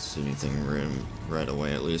I don't see anything right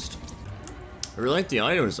away, at least. I really like the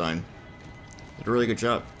audio design. Did a really good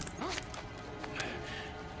job.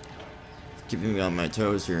 Keeping me on my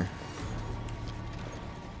toes here.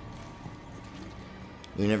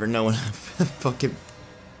 You never know when a fucking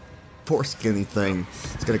foreskinny thing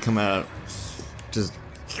is gonna come out. Just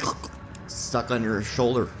stuck on your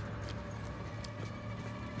shoulder.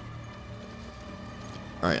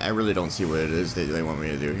 Alright, I really don't see what it is they want me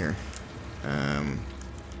to do here.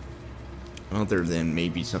 Other than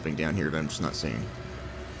maybe something down here that I'm just not seeing.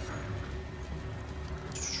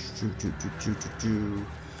 It's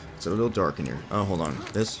a little dark in here. Oh, hold on.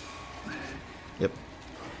 This? Yep.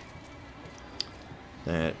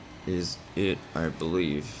 That is it, I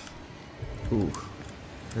believe. Ooh.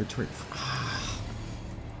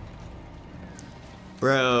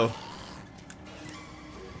 Bro.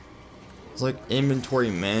 It's like inventory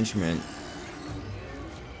management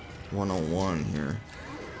 101 here.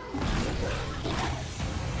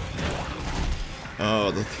 Oh,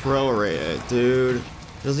 the throw rate, dude. It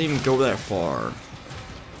doesn't even go that far.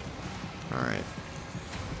 Alright.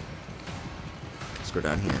 Let's go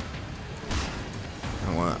down here.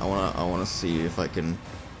 I wanna see if I can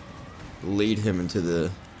lead him into the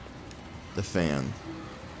fan.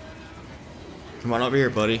 Come on over here,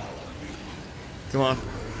 buddy. Come on.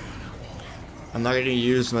 I'm not gonna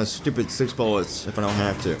use my stupid 6 bullets if I don't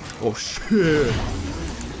have to. Oh shit!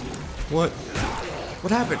 What?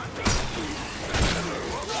 What happened?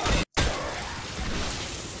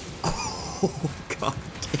 Oh god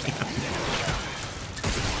damn.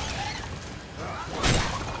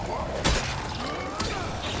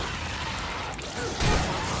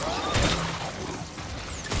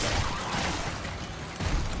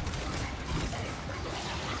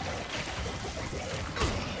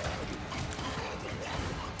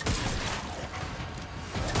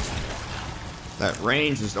 That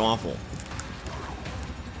range is awful.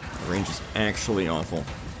 The range is actually awful.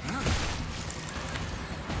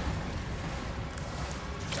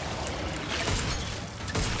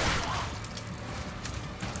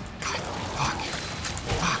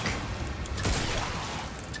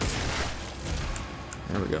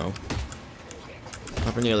 There we go.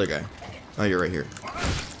 Up in the other guy. Oh, you're right here.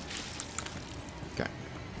 Okay.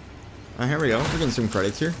 Here we go. We're getting some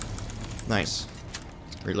credits here. Nice.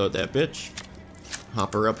 Reload that bitch.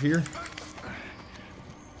 Hop her up here.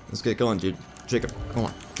 Let's get going, dude. Jacob, come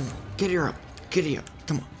on. Come on. Get her up. Get her up.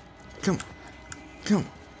 Come on. Come on. Come on.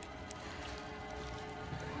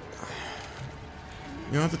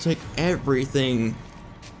 You don't have to take everything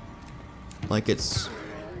like it's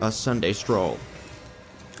a Sunday stroll.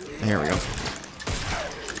 Here we go.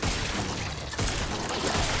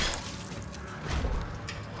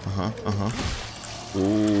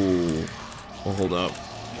 Ooh. Oh, hold up.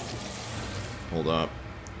 Hold up.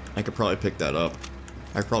 I could probably pick that up.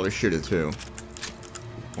 I probably should have too.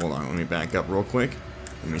 Hold on, let me back up real quick.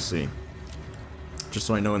 Let me see. Just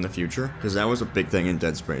so I know in the future, because that was a big thing in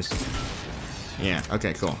Dead Space. Yeah,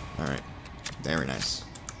 okay, cool. Alright. Very nice.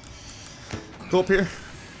 Go up here.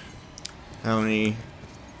 How many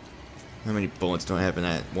bullets do I have in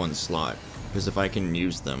that one slot? Because if I can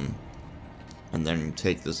use them and then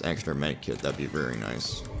take this extra med kit, that'd be very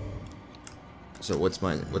nice. So what's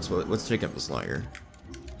taking up the slot here?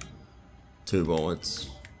 2 bullets.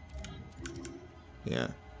 Yeah.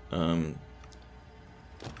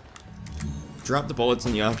 Drop the bullets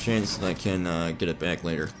in the off chance that I can get it back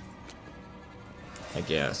later. I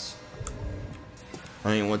guess.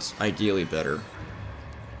 I mean, what's ideally better?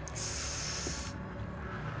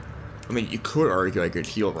 I mean, you could argue I could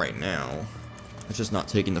heal right now. It's just not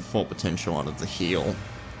taking the full potential out of the heal.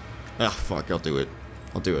 Ah, fuck, I'll do it.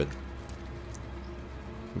 I'll do it.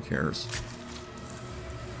 Who cares?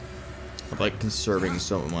 I'm like conserving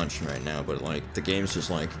so much right now, but like the game's just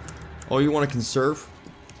like, oh, you want to conserve?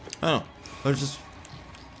 Oh, I'll just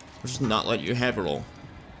not let you have it all.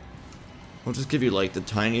 I'll just give you like the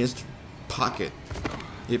tiniest pocket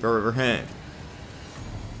you've ever had.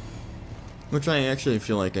 Which I actually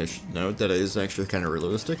feel like I should note that it is actually kind of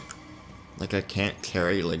realistic. Like I can't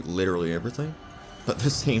carry like literally everything, but at the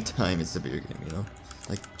same time it's a video game, you know?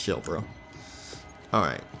 Like chill, bro.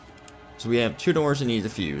 Alright, so we have 2 doors that need a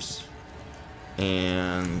fuse,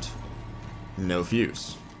 and no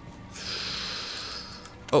fuse.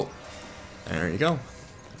 Oh, there you go.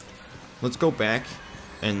 Let's go back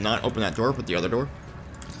and not open that door, but the other door,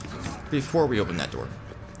 before we open that door.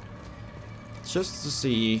 Just to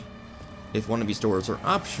see if one of these doors are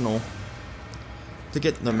optional to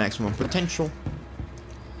get the maximum potential,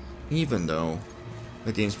 even though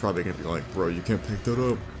the game's probably going to be like, bro, you can't pick that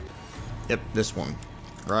up. Yep, this one.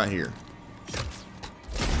 Right here.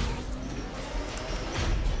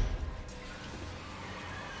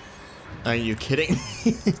 Are you kidding?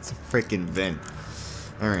 It's a freaking vent.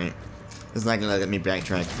 Alright. It's not gonna let me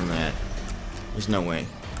backtrack from that. There's no way.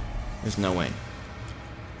 There's no way.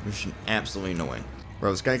 There's absolutely no way.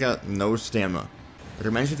 Bro, this guy got no stamina. But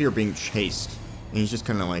imagine if you were being chased. And he's just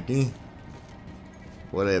kinda like, eh.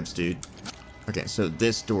 Whatevs, dude. Okay, so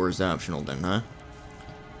this door is optional then, huh?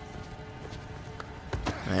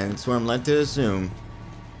 And that's what I'm led to assume.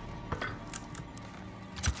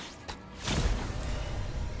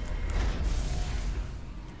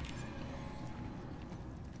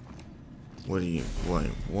 What do you...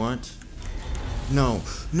 What? No.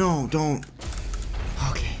 No, don't.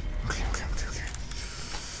 Okay.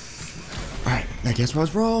 Alright, I guess I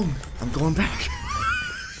was wrong. I'm going back.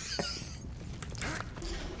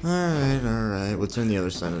 Alright. What's on the other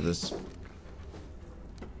side of this?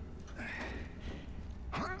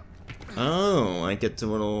 Oh, I get to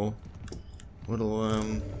little,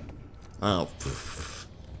 oh,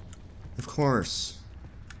 of course.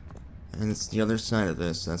 And it's the other side of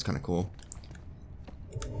this. That's kind of cool.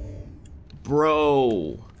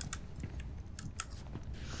 Bro!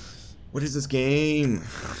 What is this game?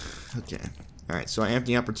 Okay. Alright, so I have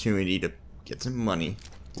the opportunity to get some money.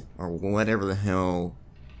 Or whatever the hell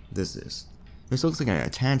this is. This looks like an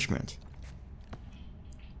attachment.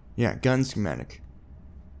 Yeah, gun schematic.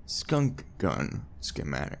 Skunk gun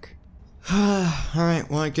schematic. Alright,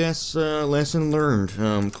 well I guess, lesson learned.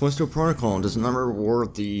 Callisto Protocol does not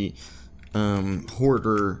reward the,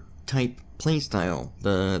 hoarder type playstyle.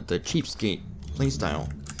 The cheapskate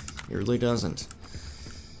playstyle. It really doesn't.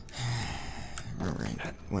 Alright,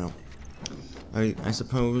 well. I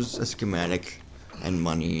suppose a schematic and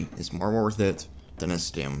money is more worth it than a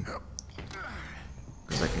stim.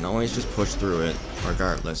 Because I can always just push through it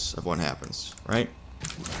regardless of what happens, right?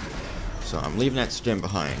 So I'm leaving that stim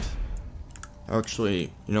behind.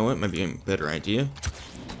 Actually, you know what? Might be a better idea.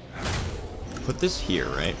 Put this here,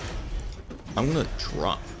 right? I'm gonna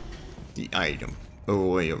drop the item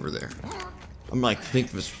way over there. I'm like,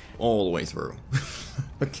 think this all the way through.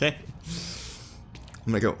 Okay? I'm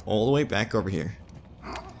gonna go all the way back over here.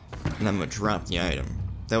 And I'm gonna drop the item.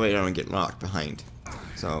 That way I don't get locked behind.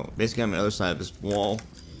 So, basically on the other side of this wall,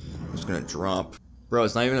 I'm just gonna drop. Bro,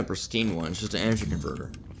 it's not even a pristine one, it's just an energy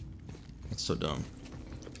converter. It's so dumb.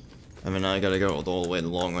 I mean, now I gotta go all the way the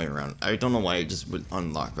long way around. I don't know why it just would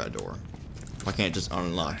unlock that door. Why can't it just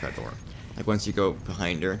unlock that door? Like, once you go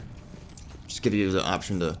behind her, just give you the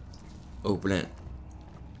option to open it.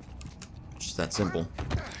 Just that simple.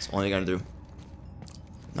 That's all you gotta do.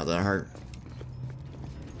 Not that hard.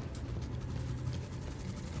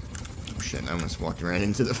 Oh shit, I almost walked right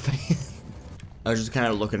into the fan. I was just kind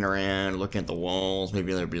of looking around, looking at the walls.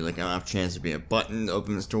 Maybe there'd be like an off chance there'd be a button to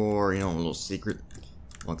open this door, you know, a little secret.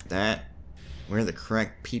 Look at that. Where the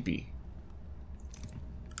cracked peepee?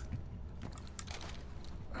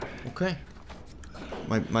 Okay.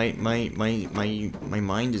 My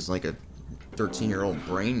mind is like a 13-year-old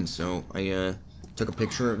brain, so I took a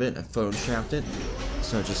picture of it, I photoshopped it.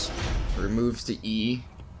 So it just removes the E.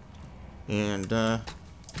 And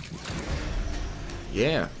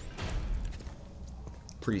yeah.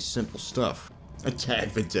 Pretty simple stuff.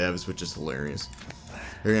 Attack the devs, which is hilarious.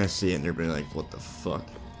 They're gonna see it and they're gonna be like, what the fuck?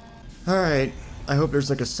 Alright, I hope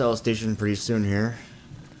there's like a cell station pretty soon here.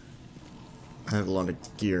 I have a lot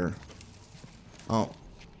of gear. Oh.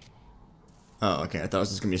 Oh, okay, I thought it was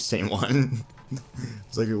just gonna be the same one.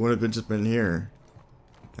 It's like it would have just been here.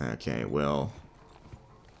 Okay, well.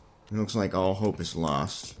 It looks like all hope is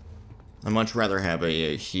lost. I'd much rather have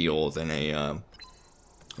a heal than a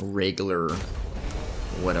regular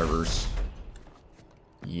whatevers.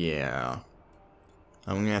 Yeah.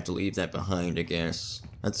 I'm gonna have to leave that behind, I guess.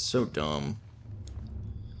 That's so dumb.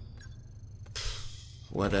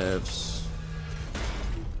 Whatevs.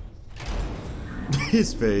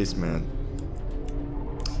 His face, man.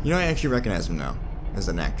 You know, I actually recognize him now as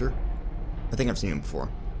an actor. I think I've seen him before.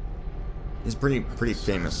 He's pretty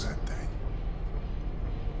famous. That thing.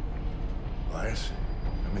 Elias,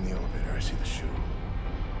 I'm in the elevator. I see the shoe.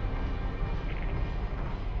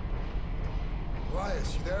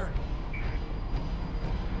 Elias, you there?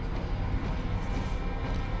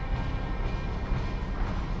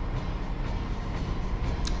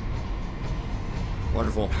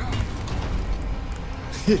 Wonderful.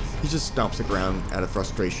 He just stomps the ground out of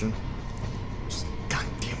frustration. Just, God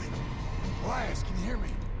damn it. Elias, can you hear me?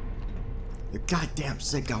 You goddamn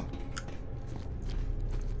sicko.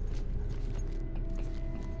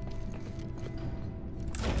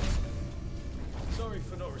 Sorry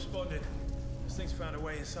for not responding. This thing's found a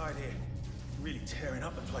way inside here. Really tearing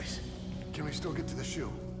up the place. Can we still get to the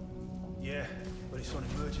shoe? Yeah, but it's on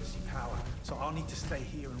emergency power, so I'll need to stay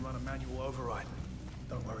here and run a manual override.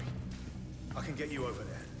 Don't worry. I can get you over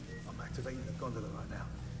there. I'm activating the gondola right now.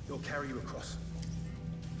 It'll carry you across.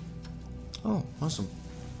 Oh, awesome.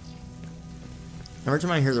 Every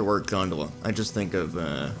time I hear the word gondola, I just think of,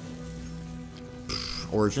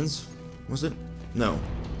 Origins, was it? No.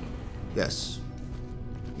 Yes.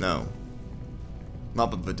 No.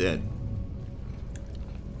 Mob of the Dead.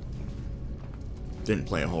 Didn't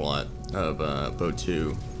play a whole lot of Boat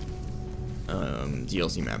 2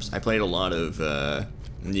 DLC maps. I played a lot of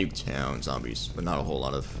Nuketown zombies, but not a whole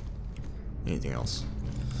lot of anything else.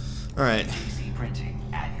 Alright. PC printing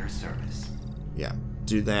at your service. Yeah,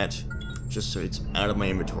 do that just so it's out of my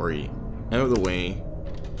inventory, out of the way,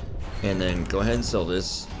 and then go ahead and sell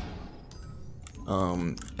this.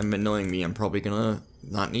 And knowing me, I'm probably gonna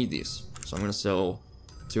not need these, so I'm gonna sell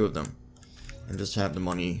 2 of them and just have the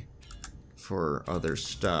money for other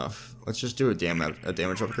stuff. Let's just do a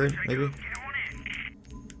damage upgrade, maybe.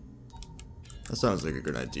 That sounds like a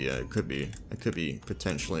good idea. It could be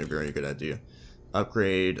potentially a very good idea.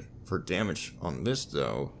 Upgrade for damage on this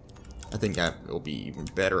though. I think that will be even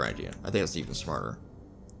better idea. I think that's even smarter.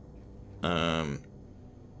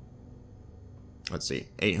 Let's see,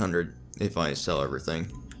 800 if I sell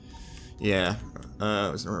everything. Yeah,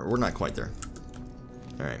 we're not quite there.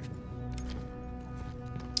 All right.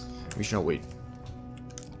 We shall wait.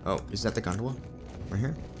 Oh, is that the gondola? Right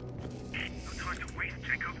here?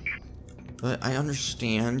 I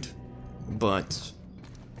understand, but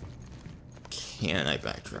can I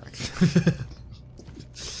backtrack?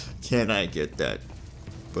 Can I get that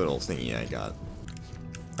little thingy I got?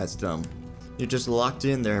 That's dumb. You're just locked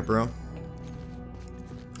in there, bro.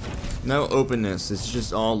 No openness, it's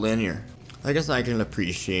just all linear. I guess I can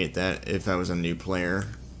appreciate that if I was a new player.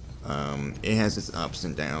 It has its ups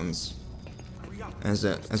and downs. As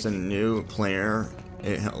a new player,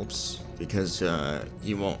 it helps because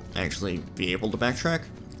you won't actually be able to backtrack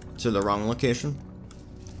to the wrong location,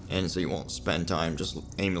 and so you won't spend time just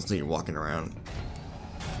aimlessly walking around.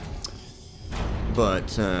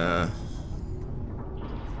 But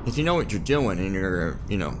if you know what you're doing and you're,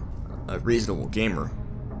 you know, a reasonable gamer,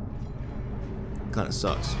 it kind of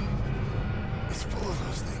sucks. It's full of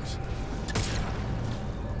those things.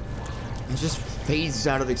 It just fades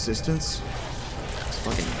out of existence. It's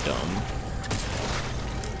fucking dumb.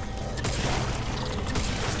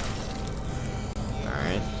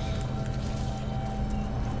 Alright.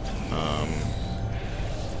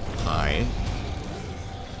 Hi.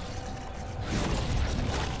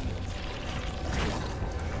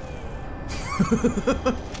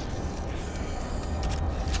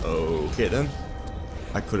 Okay then.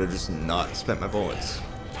 I could have just not spent my bullets.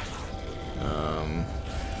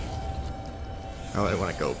 How do I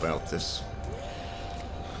want to go about this?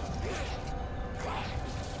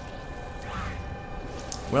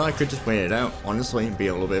 Well, I could just wait it out, honestly, and be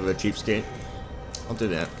a little bit of a cheapskate. I'll do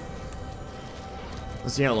that.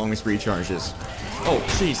 Let's see how long this recharge is. Oh,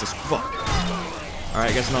 Jesus fuck.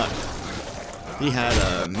 Alright, guess not. He had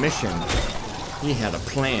a mission. He had a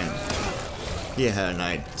plan. He had an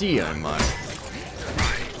idea in mind.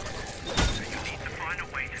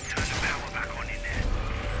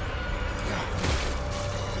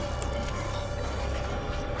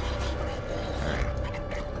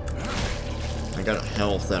 I got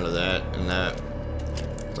health out of that, and that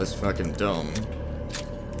was fucking dumb.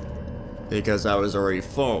 Because I was already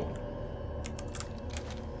full.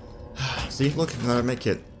 See, look, another med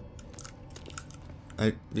kit.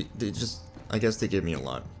 I guess they give me a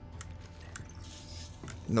lot.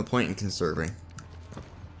 No point in conserving.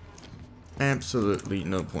 Absolutely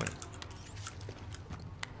no point.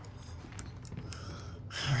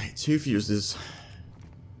 Alright, 2 fuses.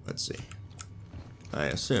 Let's see. I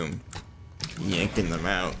assume yanking them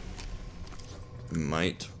out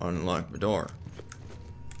might unlock the door.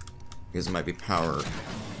 Because it might be power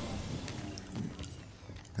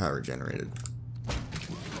generated.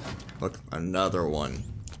 Look, another one.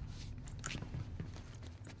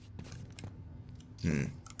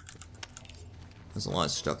 There's a lot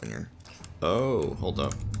of stuff in here. Oh, hold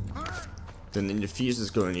up. Then the fuse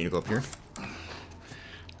is going to need to go up here.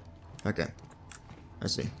 Okay. I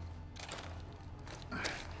see.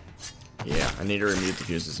 Yeah, I need to remove the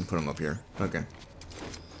fuses and put them up here. Okay.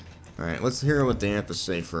 Alright, let's hear what they have to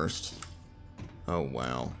say first. Oh,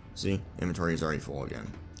 wow. See? Inventory is already full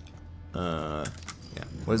again. Yeah.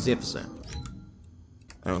 What does he have to say?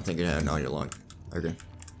 I don't think it had an audio log. Okay.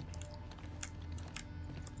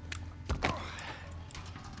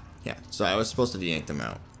 Yeah, so I was supposed to yank them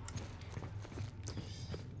out.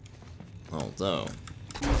 Although...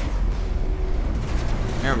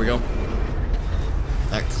 There we go.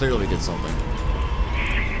 That clearly did something.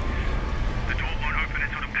 The door won't open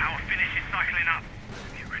until the power finishes cycling up.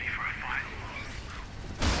 Get ready for a fight.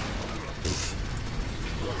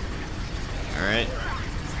 Alright.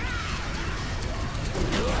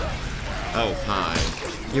 Oh, hi.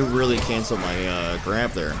 You really canceled my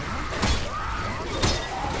grab there.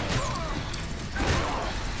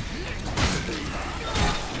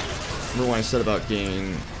 Remember what I said about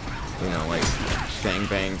getting, you know, like,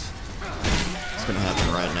 gangbanged? It's gonna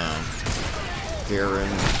happen right now.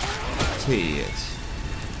 Guarantee it.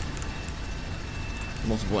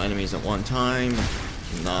 Multiple enemies at one time.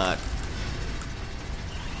 Not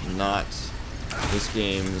this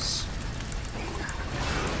game's.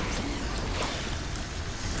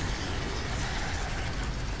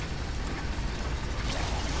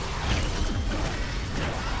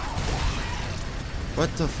 What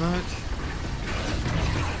the fuck?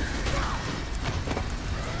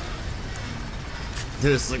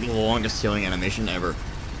 Dude, it's like the longest healing animation ever.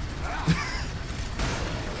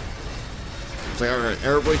 It's like, alright,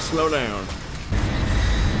 everybody slow down.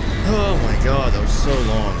 Oh my god, that was so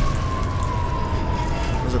long.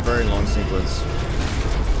 That was a very long sequence.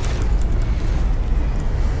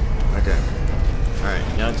 Okay.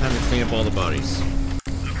 Alright, now time to clean up all the bodies.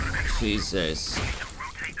 Jesus.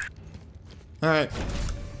 Alright.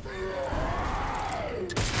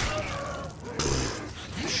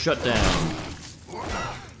 Shut down.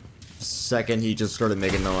 Second he just started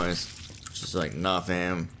making noise. Just like, nah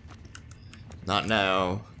fam. Not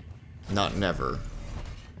now. Not never.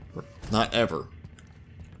 Not ever.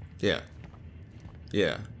 Yeah.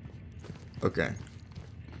 Yeah. Okay.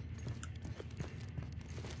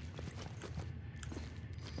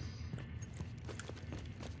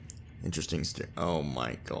 Interesting oh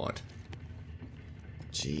my god.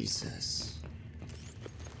 Jesus.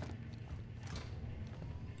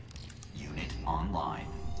 Unit online.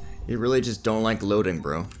 You really just don't like loading,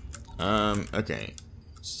 bro. Okay.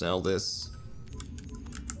 Sell this.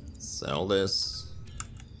 Sell this.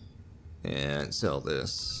 And sell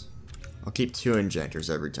this. I'll keep 2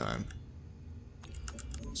 injectors every time.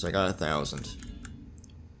 So I got 1,000.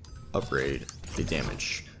 Upgrade the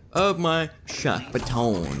damage of my shot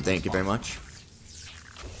baton. Thank you very much.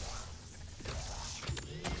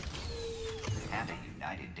 Have a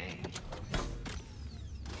united day.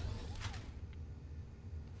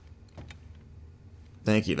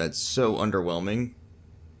 Thank you, that's so underwhelming.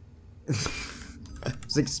 I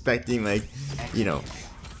was expecting, like, you know.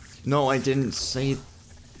 No, I didn't say.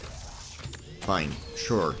 Fine,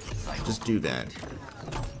 sure. Just do that.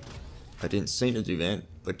 I didn't say to do that,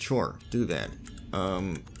 but sure, do that.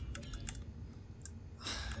 I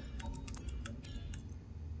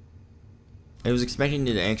was expecting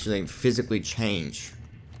it to actually physically change.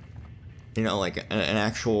 You know, like an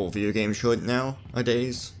actual video game should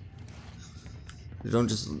nowadays. You don't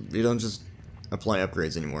just apply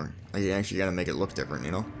upgrades anymore. Like, you actually gotta make it look different,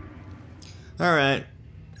 you know? Alright.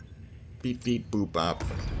 Beep beep boop bop.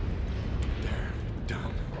 There.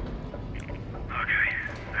 Done. Okay,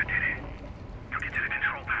 I did it. Took it to the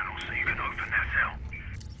control panel so you can open that cell.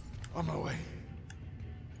 On my way.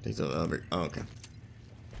 Take the elevator. Oh, okay.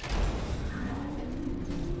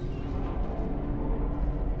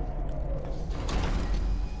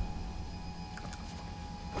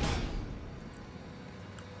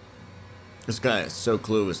 This guy is so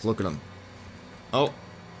clueless. Look at him. Oh.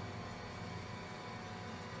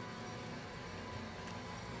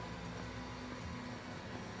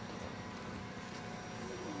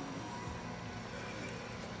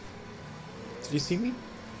 Did you see me?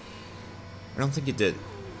 I don't think you did.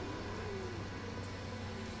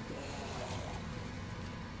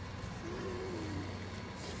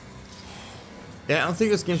 Yeah, I don't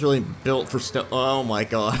think this game's really built for stuff. Oh my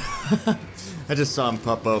god. I just saw him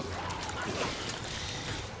pop up.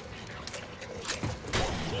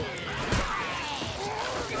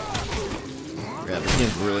 Yeah, this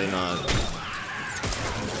game's really not.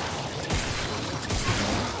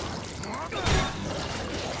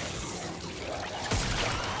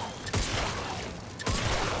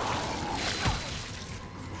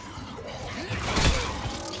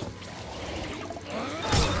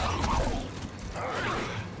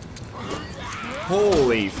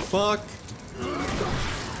 Holy fuck!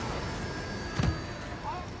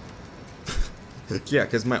 Yeah,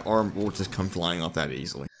 because my arm will just come flying off that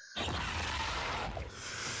easily.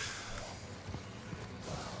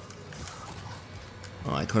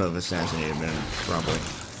 Oh, I could have assassinated him, probably.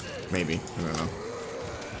 Maybe. I don't know.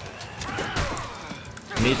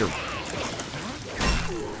 I need to...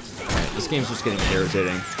 Alright, this game's just getting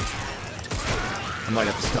irritating. I might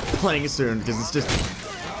have to stop playing soon, because it's just...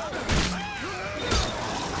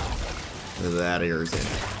 that irritating.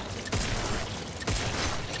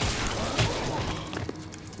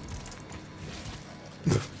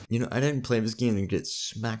 You know, I didn't play this game and get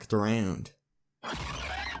smacked around.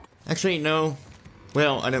 Actually, no.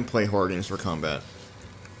 Well, I didn't play horror games for combat.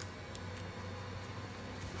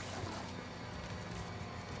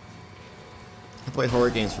 I play horror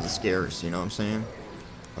games for the scares, you know what I'm saying?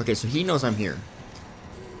 Okay, so he knows I'm here.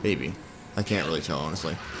 Maybe. I can't really tell,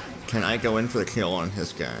 honestly. Can I go in for the kill on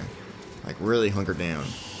this guy? Like, really hunker down.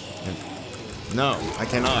 And no, I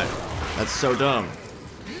cannot. That's so dumb.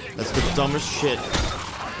 That's the dumbest shit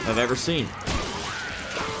I've ever seen.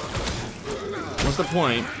 What's the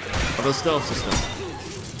point of a stealth system?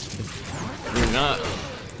 You're not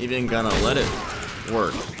even gonna let it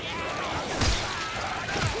work.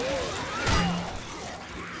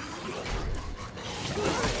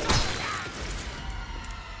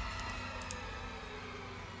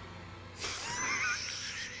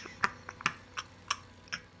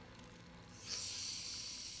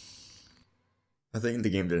 I think the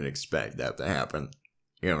game didn't expect that to happen.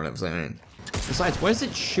 You know what I'm saying? Besides, why is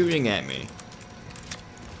it shooting at me?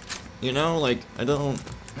 You know, like, I don't...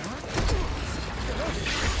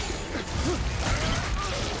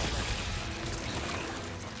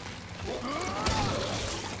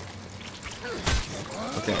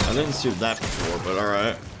 Okay, I didn't see that before, but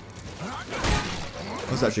alright.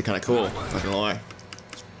 That's actually kind of cool, not gonna lie.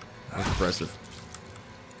 That's impressive.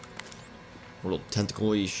 A little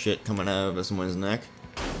tentacle-y shit coming out of someone's neck.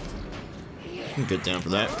 I can get down for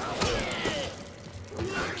that.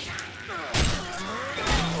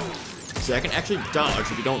 See, I can actually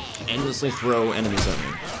dodge if you don't endlessly throw enemies at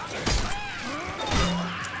me.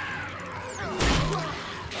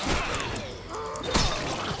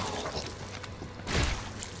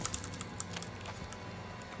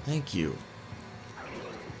 Thank you.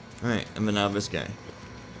 Alright, and then now this guy.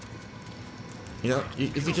 You know,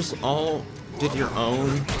 if you just all did your own...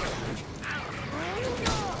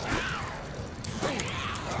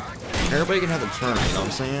 Everybody can have a turn, you know what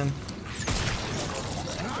I'm saying?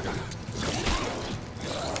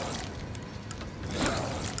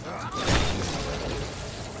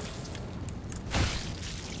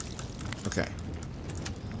 Okay.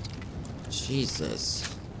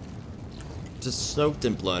 Jesus. Just soaked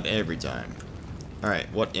in blood every time.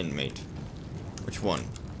 Alright, what inmate? Which one?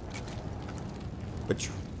 Which...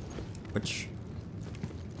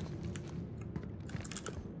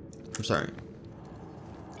 I'm sorry.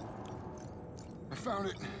 I found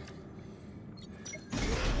it.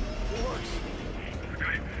 It works.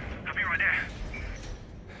 Good. I'll be right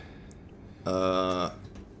there.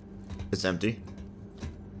 It's empty.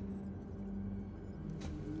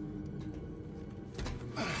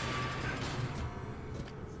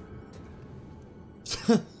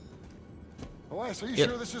 Elias, are you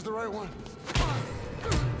sure this is the right one?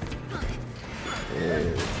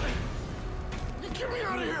 Get me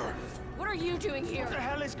out of here! What are you doing here? What the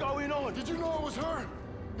hell is going on? Did you know it was her?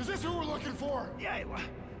 Is this who we're looking for? Yeah, well,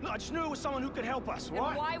 look, I just knew it was someone who could help us, And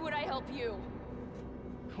right? why would I help you?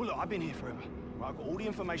 Well, look, I've been here forever. Right, I've got all the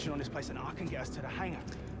information on this place, and I can get us to the hangar,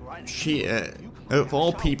 right? She, of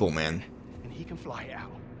all people, man. And he can fly it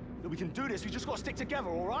out. Look, we can do this. We just got to stick together,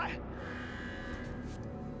 all right?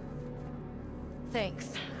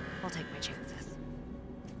 Thanks. I'll take my chances.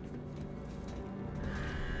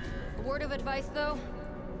 A word of advice, though?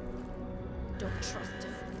 Don't trust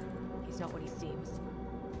him. He's not what he seems.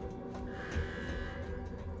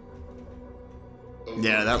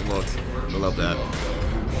 Yeah, that look. I love that.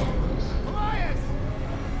 Elias!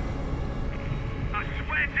 I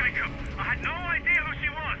swear, Jacob, I had no idea who she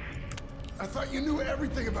was. I thought you knew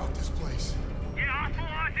everything about this place. Yeah, I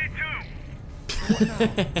thought I did too. Now you're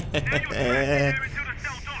trapped in there until the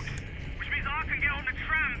cell docks, which means I can get on the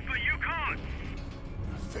tram, but you can't.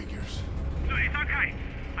 Figures. Look, it's okay.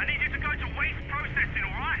 I need you to go to waste processing,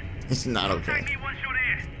 alright? It's not okay. Contact me once you're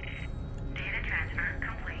there. Data transfer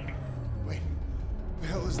complete. Wait, the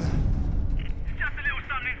hell is that? It's just a little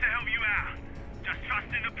something to help you out. Just trust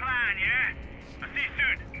in the plan, yeah? I'll see you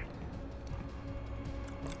soon.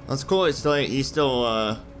 That's cool. He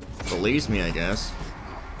still believes me, I guess.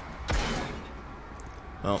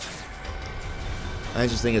 Well, I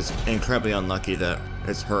just think it's incredibly unlucky that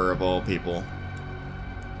it's her of all people.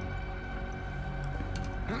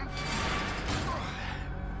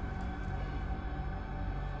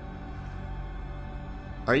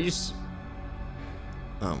 Are you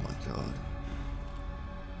oh my god.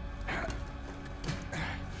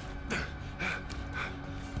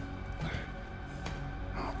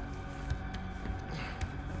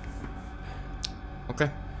 Okay.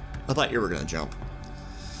 I thought you were gonna jump.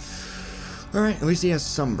 Alright, at least he has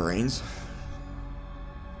some brains.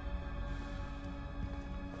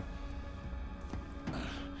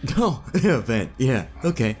 Oh, yeah, vent. Yeah,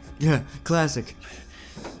 okay. Yeah, classic.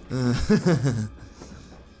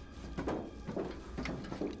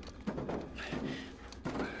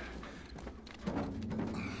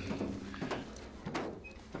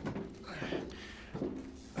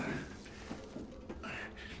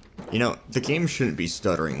 You know, the game shouldn't be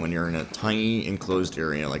stuttering when you're in a tiny enclosed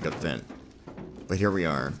area like a vent. But here we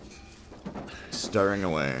are. Stuttering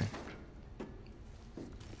away.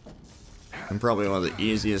 And probably one of the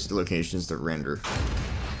easiest locations to render.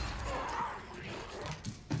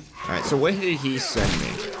 Alright, so what did he send me?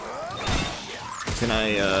 Can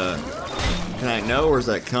I know, or is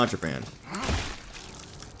that contraband?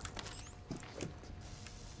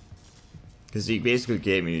 Because he basically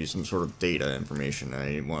gave me some sort of data information, and I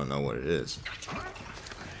didn't want to know what it is.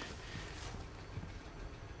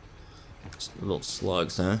 Just little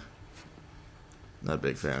slugs, huh? Not a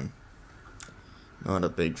big fan. Not a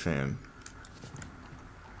big fan.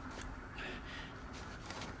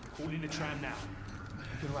 Call in a tram now.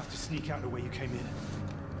 You're gonna have to sneak out the way you came in.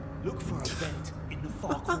 Look for a vent in the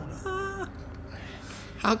far corner.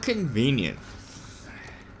 How convenient.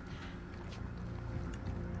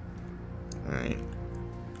 Alright.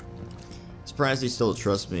 Surprised he still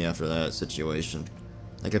trusts me after that situation.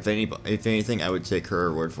 Like, if anything, I would take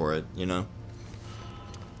her word for it, you know?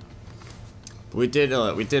 We did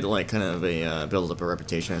like, kind of build up a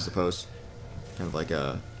reputation, I suppose. Kind of like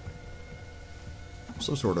a...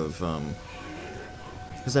 some sort of,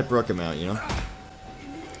 because I broke him out, you know?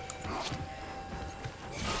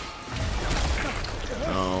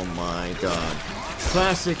 Oh my god.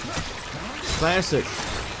 Classic! Classic!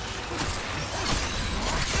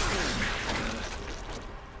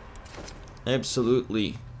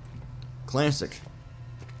 Absolutely. Classic.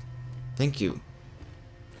 Thank you.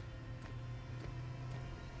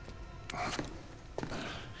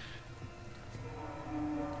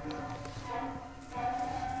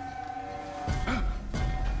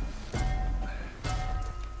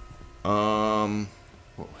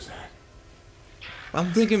 What was that?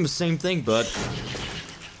 I'm thinking the same thing, bud.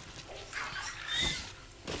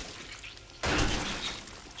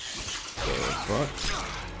 Fuck.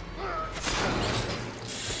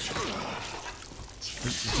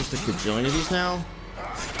 This is just a gajillion of these now?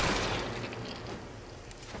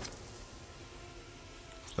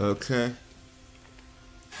 Okay.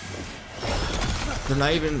 They're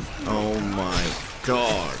not even... oh my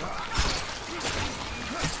god.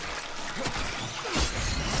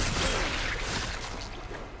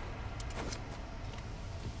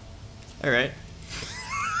 Alright.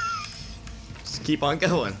 Just keep on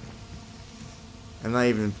going. I'm not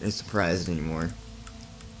even surprised anymore.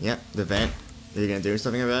 Yep, the vent. Are you gonna do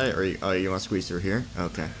something about it? Or you want to squeeze through here?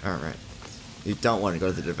 Okay, alright. You don't want to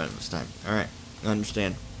go to the vent this time. Alright, I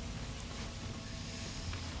understand.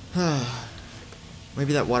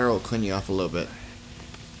 Maybe that water will clean you off a little bit.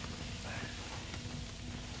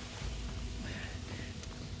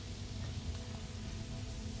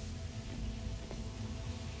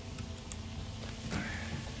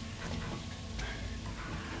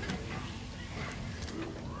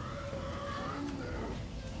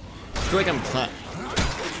 I feel like I'm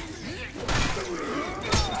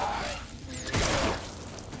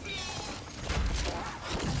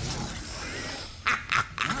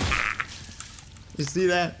You see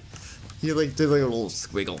that? He like did like a little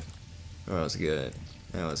squiggle. Oh, that was good.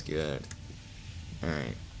 That was good.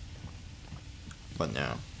 Alright. What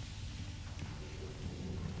now?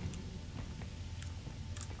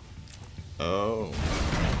 Oh.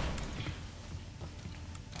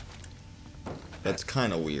 That's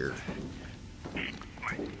kind of weird. Listen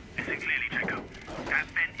clearly, Jacob. That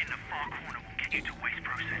vent in the far corner will get you to waste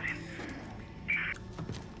processing.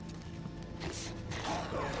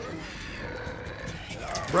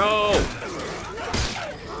 Bro!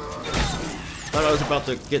 Thought I was about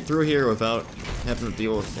to get through here without having to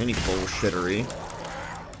deal with any bullshittery.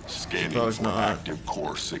 Scanning Suppose for not. active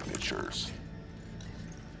core signatures.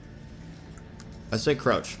 I say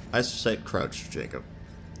crouch. I said crouch, Jacob.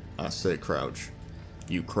 I said crouch.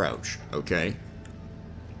 You crouch, okay?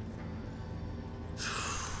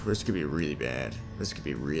 This could be really bad. This could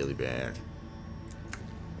be really bad.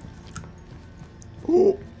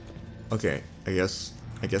 Ooh. Okay, I guess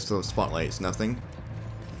the spotlight is nothing.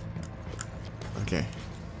 Okay.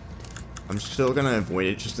 I'm still gonna avoid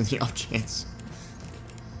it just in the off chance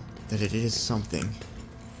that it is something.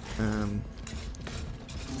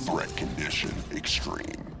 Threat condition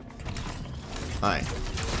extreme. Hi.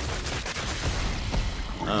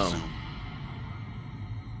 Oh.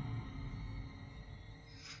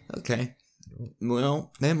 Okay.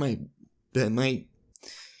 Well, that might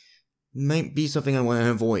be something I want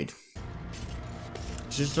to avoid.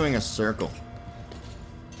 It's just doing a circle.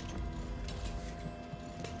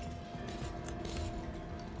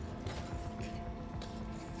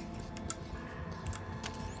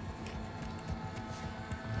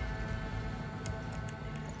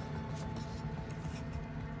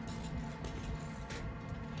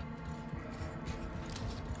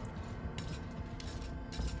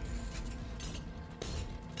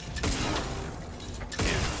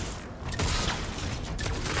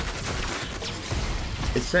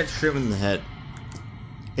 It said shoot him in the head.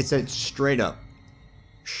 It said straight up,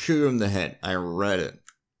 shoot him in the head. I read it.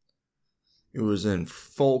 It was in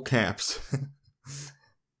full caps.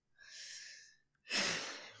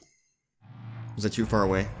 Was that too far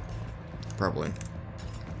away? Probably.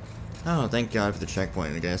 Oh, thank God for the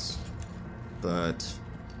checkpoint, I guess. But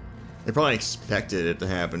they probably expected it to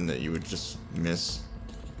happen, that you would just miss.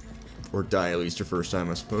 Or die at least your first time,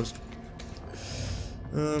 I suppose.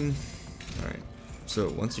 Alright. So,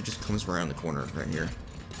 once he just comes around the corner right here.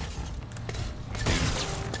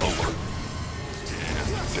 Alert.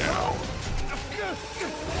 Down.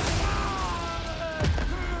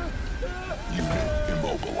 Unit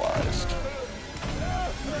immobilized.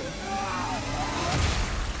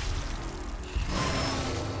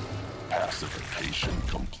 Pacification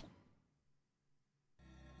complete.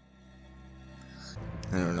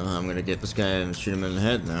 I don't know how I'm gonna get this guy and shoot him in the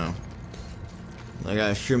head now. I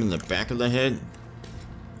gotta shoot him in the back of the head?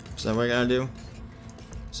 Is that what I gotta do?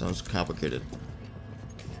 Sounds complicated.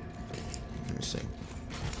 Let me see.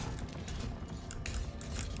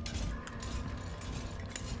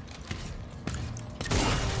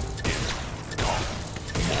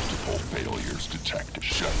 Multiple failures detected.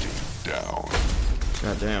 Shutting down.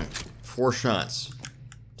 God damn. 4 shots.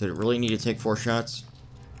 Did it really need to take 4 shots?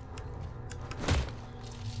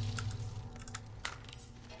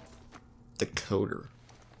 The coder.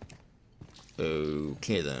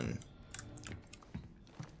 Okay then.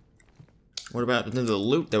 What about the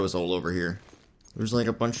loot that was all over here? There's like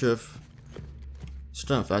a bunch of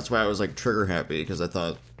stuff. That's why I was like trigger happy, because I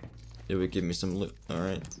thought it would give me some loot.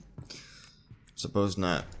 Alright. Suppose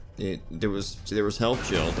not. There was health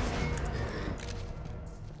gel.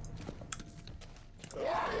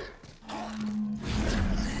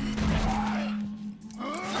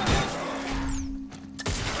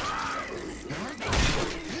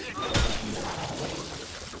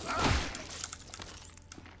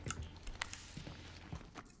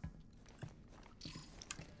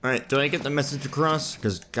 Alright, did I get the message across?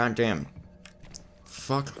 Because, goddamn.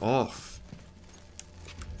 Fuck off.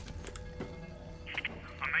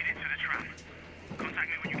 I made it to the tram. Contact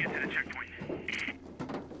me when you get to the checkpoint.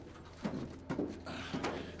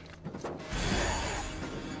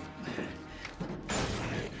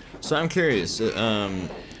 So I'm curious,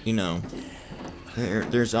 you know,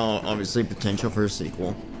 there's obviously potential for a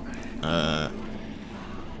sequel.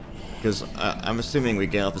 Because I'm assuming we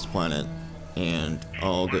get off this planet. And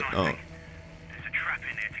I'll get. Oh. There's a trap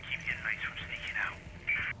in there to keep the inmates from sneaking out.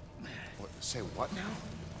 What? Say what now?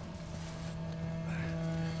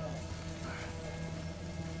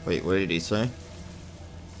 Wait, what did he say?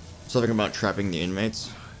 Something about trapping the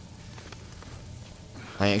inmates?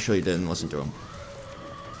 I actually didn't listen to him.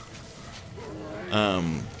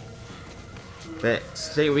 But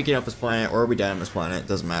say we get off this planet or we die on this planet,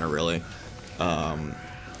 doesn't matter really.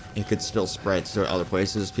 It could still spread to other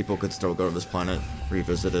places. People could still go to this planet,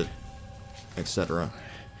 revisit it, etc.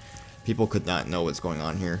 People could not know what's going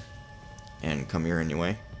on here and come here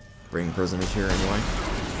anyway. Bring prisoners here anyway.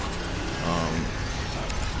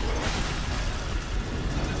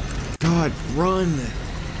 God, run!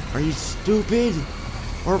 Are you stupid?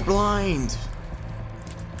 Or blind?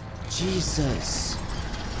 Jesus.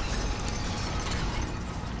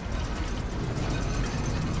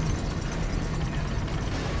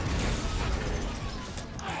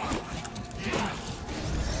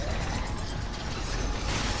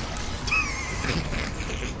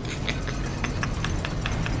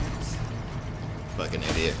 Fucking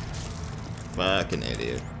idiot. Fucking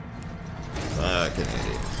idiot. Fucking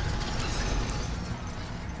idiot.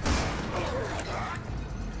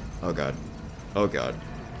 Oh god. Oh god.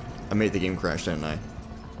 I made the game crash, didn't I?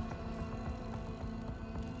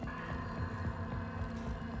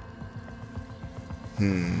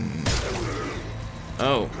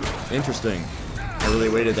 Oh, interesting. I really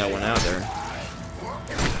waited that one out there.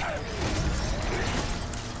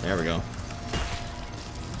 There we go.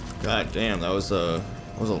 God damn, that was a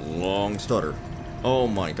long stutter. Oh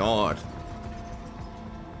my god.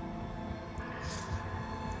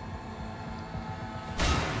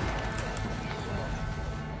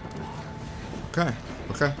 Okay,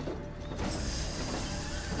 okay.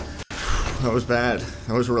 That was bad.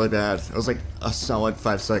 That was really bad. It was like a solid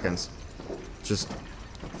 5 seconds. Just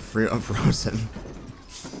frozen.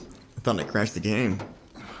 I thought I crashed the game.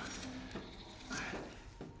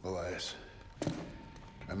 Elias,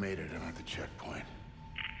 I made it. I'm at the checkpoint.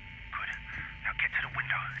 Good. Now get to the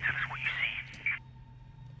window. Tell us what you see.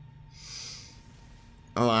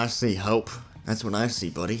 Oh, I see hope. That's what I see,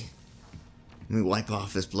 buddy. Let me wipe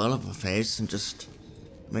off this blood off my face and just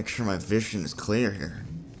make sure my vision is clear here.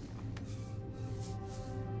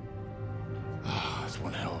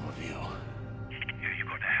 one hell of a view. Yeah, you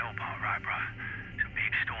got the hell part right, bro. It's a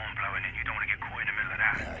big storm blowing and you don't want to get caught in the middle of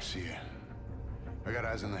that. Yeah, I see it. I got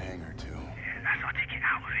eyes on the hangar, too. Yeah, that's our ticket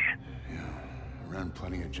out of here. Yeah, I ran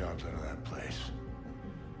plenty of jobs out of that place.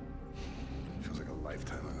 Feels like a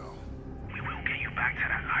lifetime ago. We will get you back to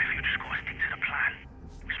that life. You just gotta stick to the plan.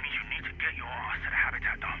 Which means you need to get your ass to the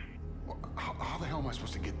habitat dome. Well, how the hell am I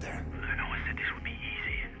supposed to get there? I know I said this would be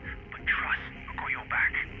easy, but trust, I've got your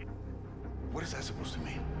back. What is that supposed to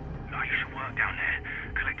mean? Oh, you should work down there,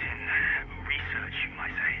 collecting research, you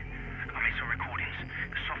might say. I made some recordings.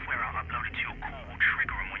 The software I've uploaded to your core will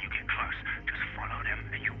trigger them when you get close. Just follow them,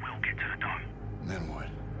 and you will get to the dome. And then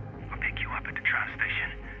what? I'll pick you up at the tram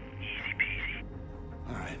station. Easy peasy.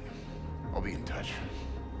 Alright. I'll be in touch.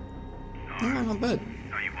 No, not bad.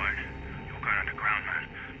 No, you won't. You're going underground, man.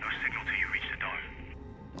 No signal till you reach the dome.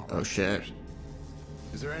 Oh shit.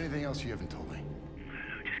 Is there anything else you haven't told me?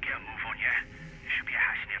 Just get a move on, yeah? There should be a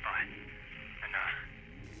hatch nearby. And,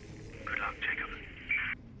 good luck, Jacob.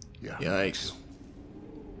 Yeah. Yikes.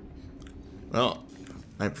 Well,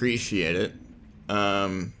 I appreciate it.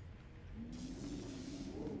 That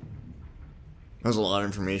was a lot of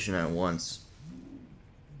information at once.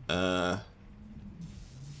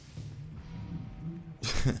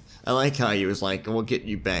 I like how he was like, we'll get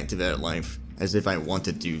you back to that life, as if I want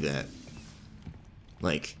to do that.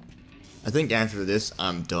 Like, I think after this,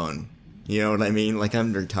 I'm done. You know what I mean? Like,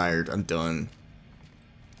 I'm retired, I'm done.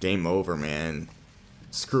 Game over, man.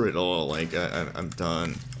 Screw it all, like, I'm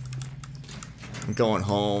done. I'm going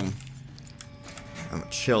home. I'm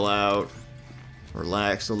gonna chill out.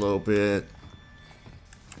 Relax a little bit.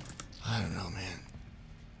 I don't know, man.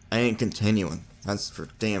 I ain't continuing. That's for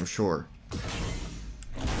damn sure.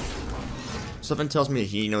 Something tells me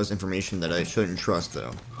he knows information that I shouldn't trust,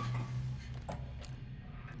 though.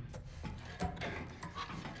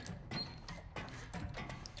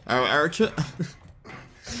 Are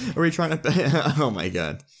we trying to... Oh my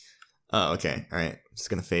god. Oh, okay. Alright. Just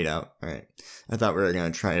gonna fade out. Alright. I thought we were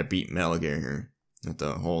gonna try to beat Metal Gear here. With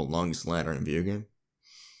the whole longest ladder in a video game.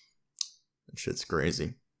 That shit's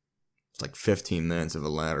crazy. It's like 15 minutes of a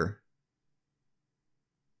ladder.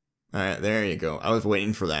 Alright, there you go. I was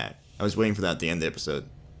waiting for that. I was waiting for that at the end of the episode.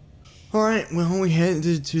 Alright, well, we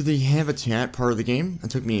headed to the habitat part of the game. It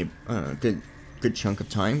took me a good chunk of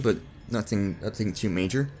time, but nothing too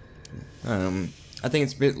major. I think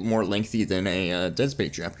it's a bit more lengthy than a Dead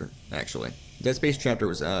Space chapter, actually. Dead Space chapter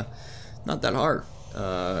was not that hard.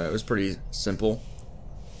 It was pretty simple.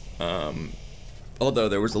 Although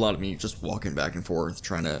there was a lot of me just walking back and forth,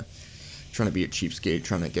 trying to be a cheapskate,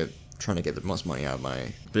 trying to get the most money out of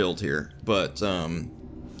my build here. But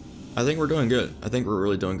I think we're doing good. I think we're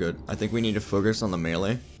really doing good. I think we need to focus on the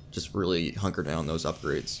melee, just really hunker down those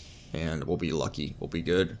upgrades, and we'll be lucky. We'll be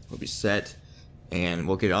good. We'll be set, and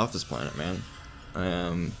we'll get off this planet, man.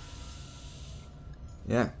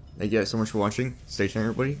 Yeah. Thank you guys so much for watching. Stay tuned,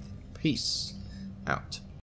 everybody. Peace out.